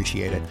really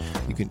appreciate it.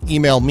 You can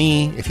email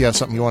me if you have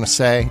something you want to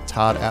say,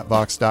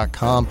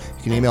 todd@vox.com.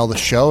 You can email the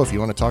show if you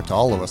want to talk to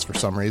all of us for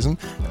some reason,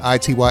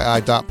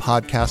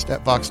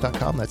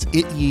 ityi.podcast@vox.com. That's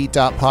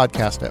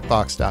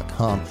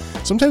ityi.podcast@vox.com.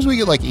 Sometimes we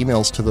get like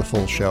emails to the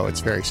full show. It's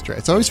very strange.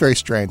 It's always very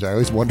strange. I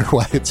always wonder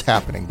why it's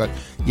happening. But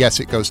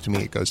yes, it goes to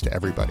me. It goes to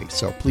everybody.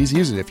 So please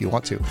use it if you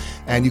want to.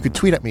 And you could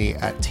tweet at me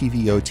at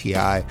TVOTI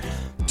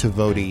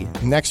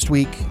Next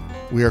week,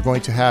 we are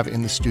going to have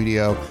in the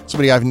studio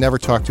somebody I've never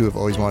talked to, I've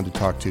always wanted to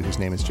talk to. His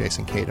name is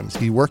Jason Katims.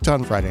 He worked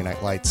on Friday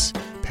Night Lights,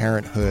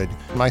 Parenthood,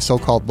 My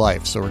So-Called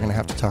Life. So we're going to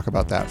have to talk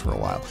about that for a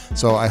while.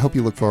 So I hope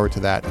you look forward to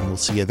that, and we'll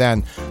see you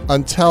then.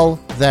 Until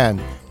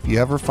then, if you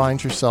ever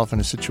find yourself in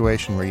a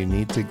situation where you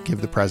need to give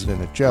the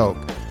president a joke,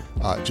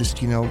 just,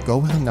 go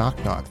with a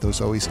knock-knock.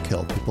 Those always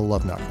kill. People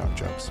love knock-knock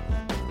jokes.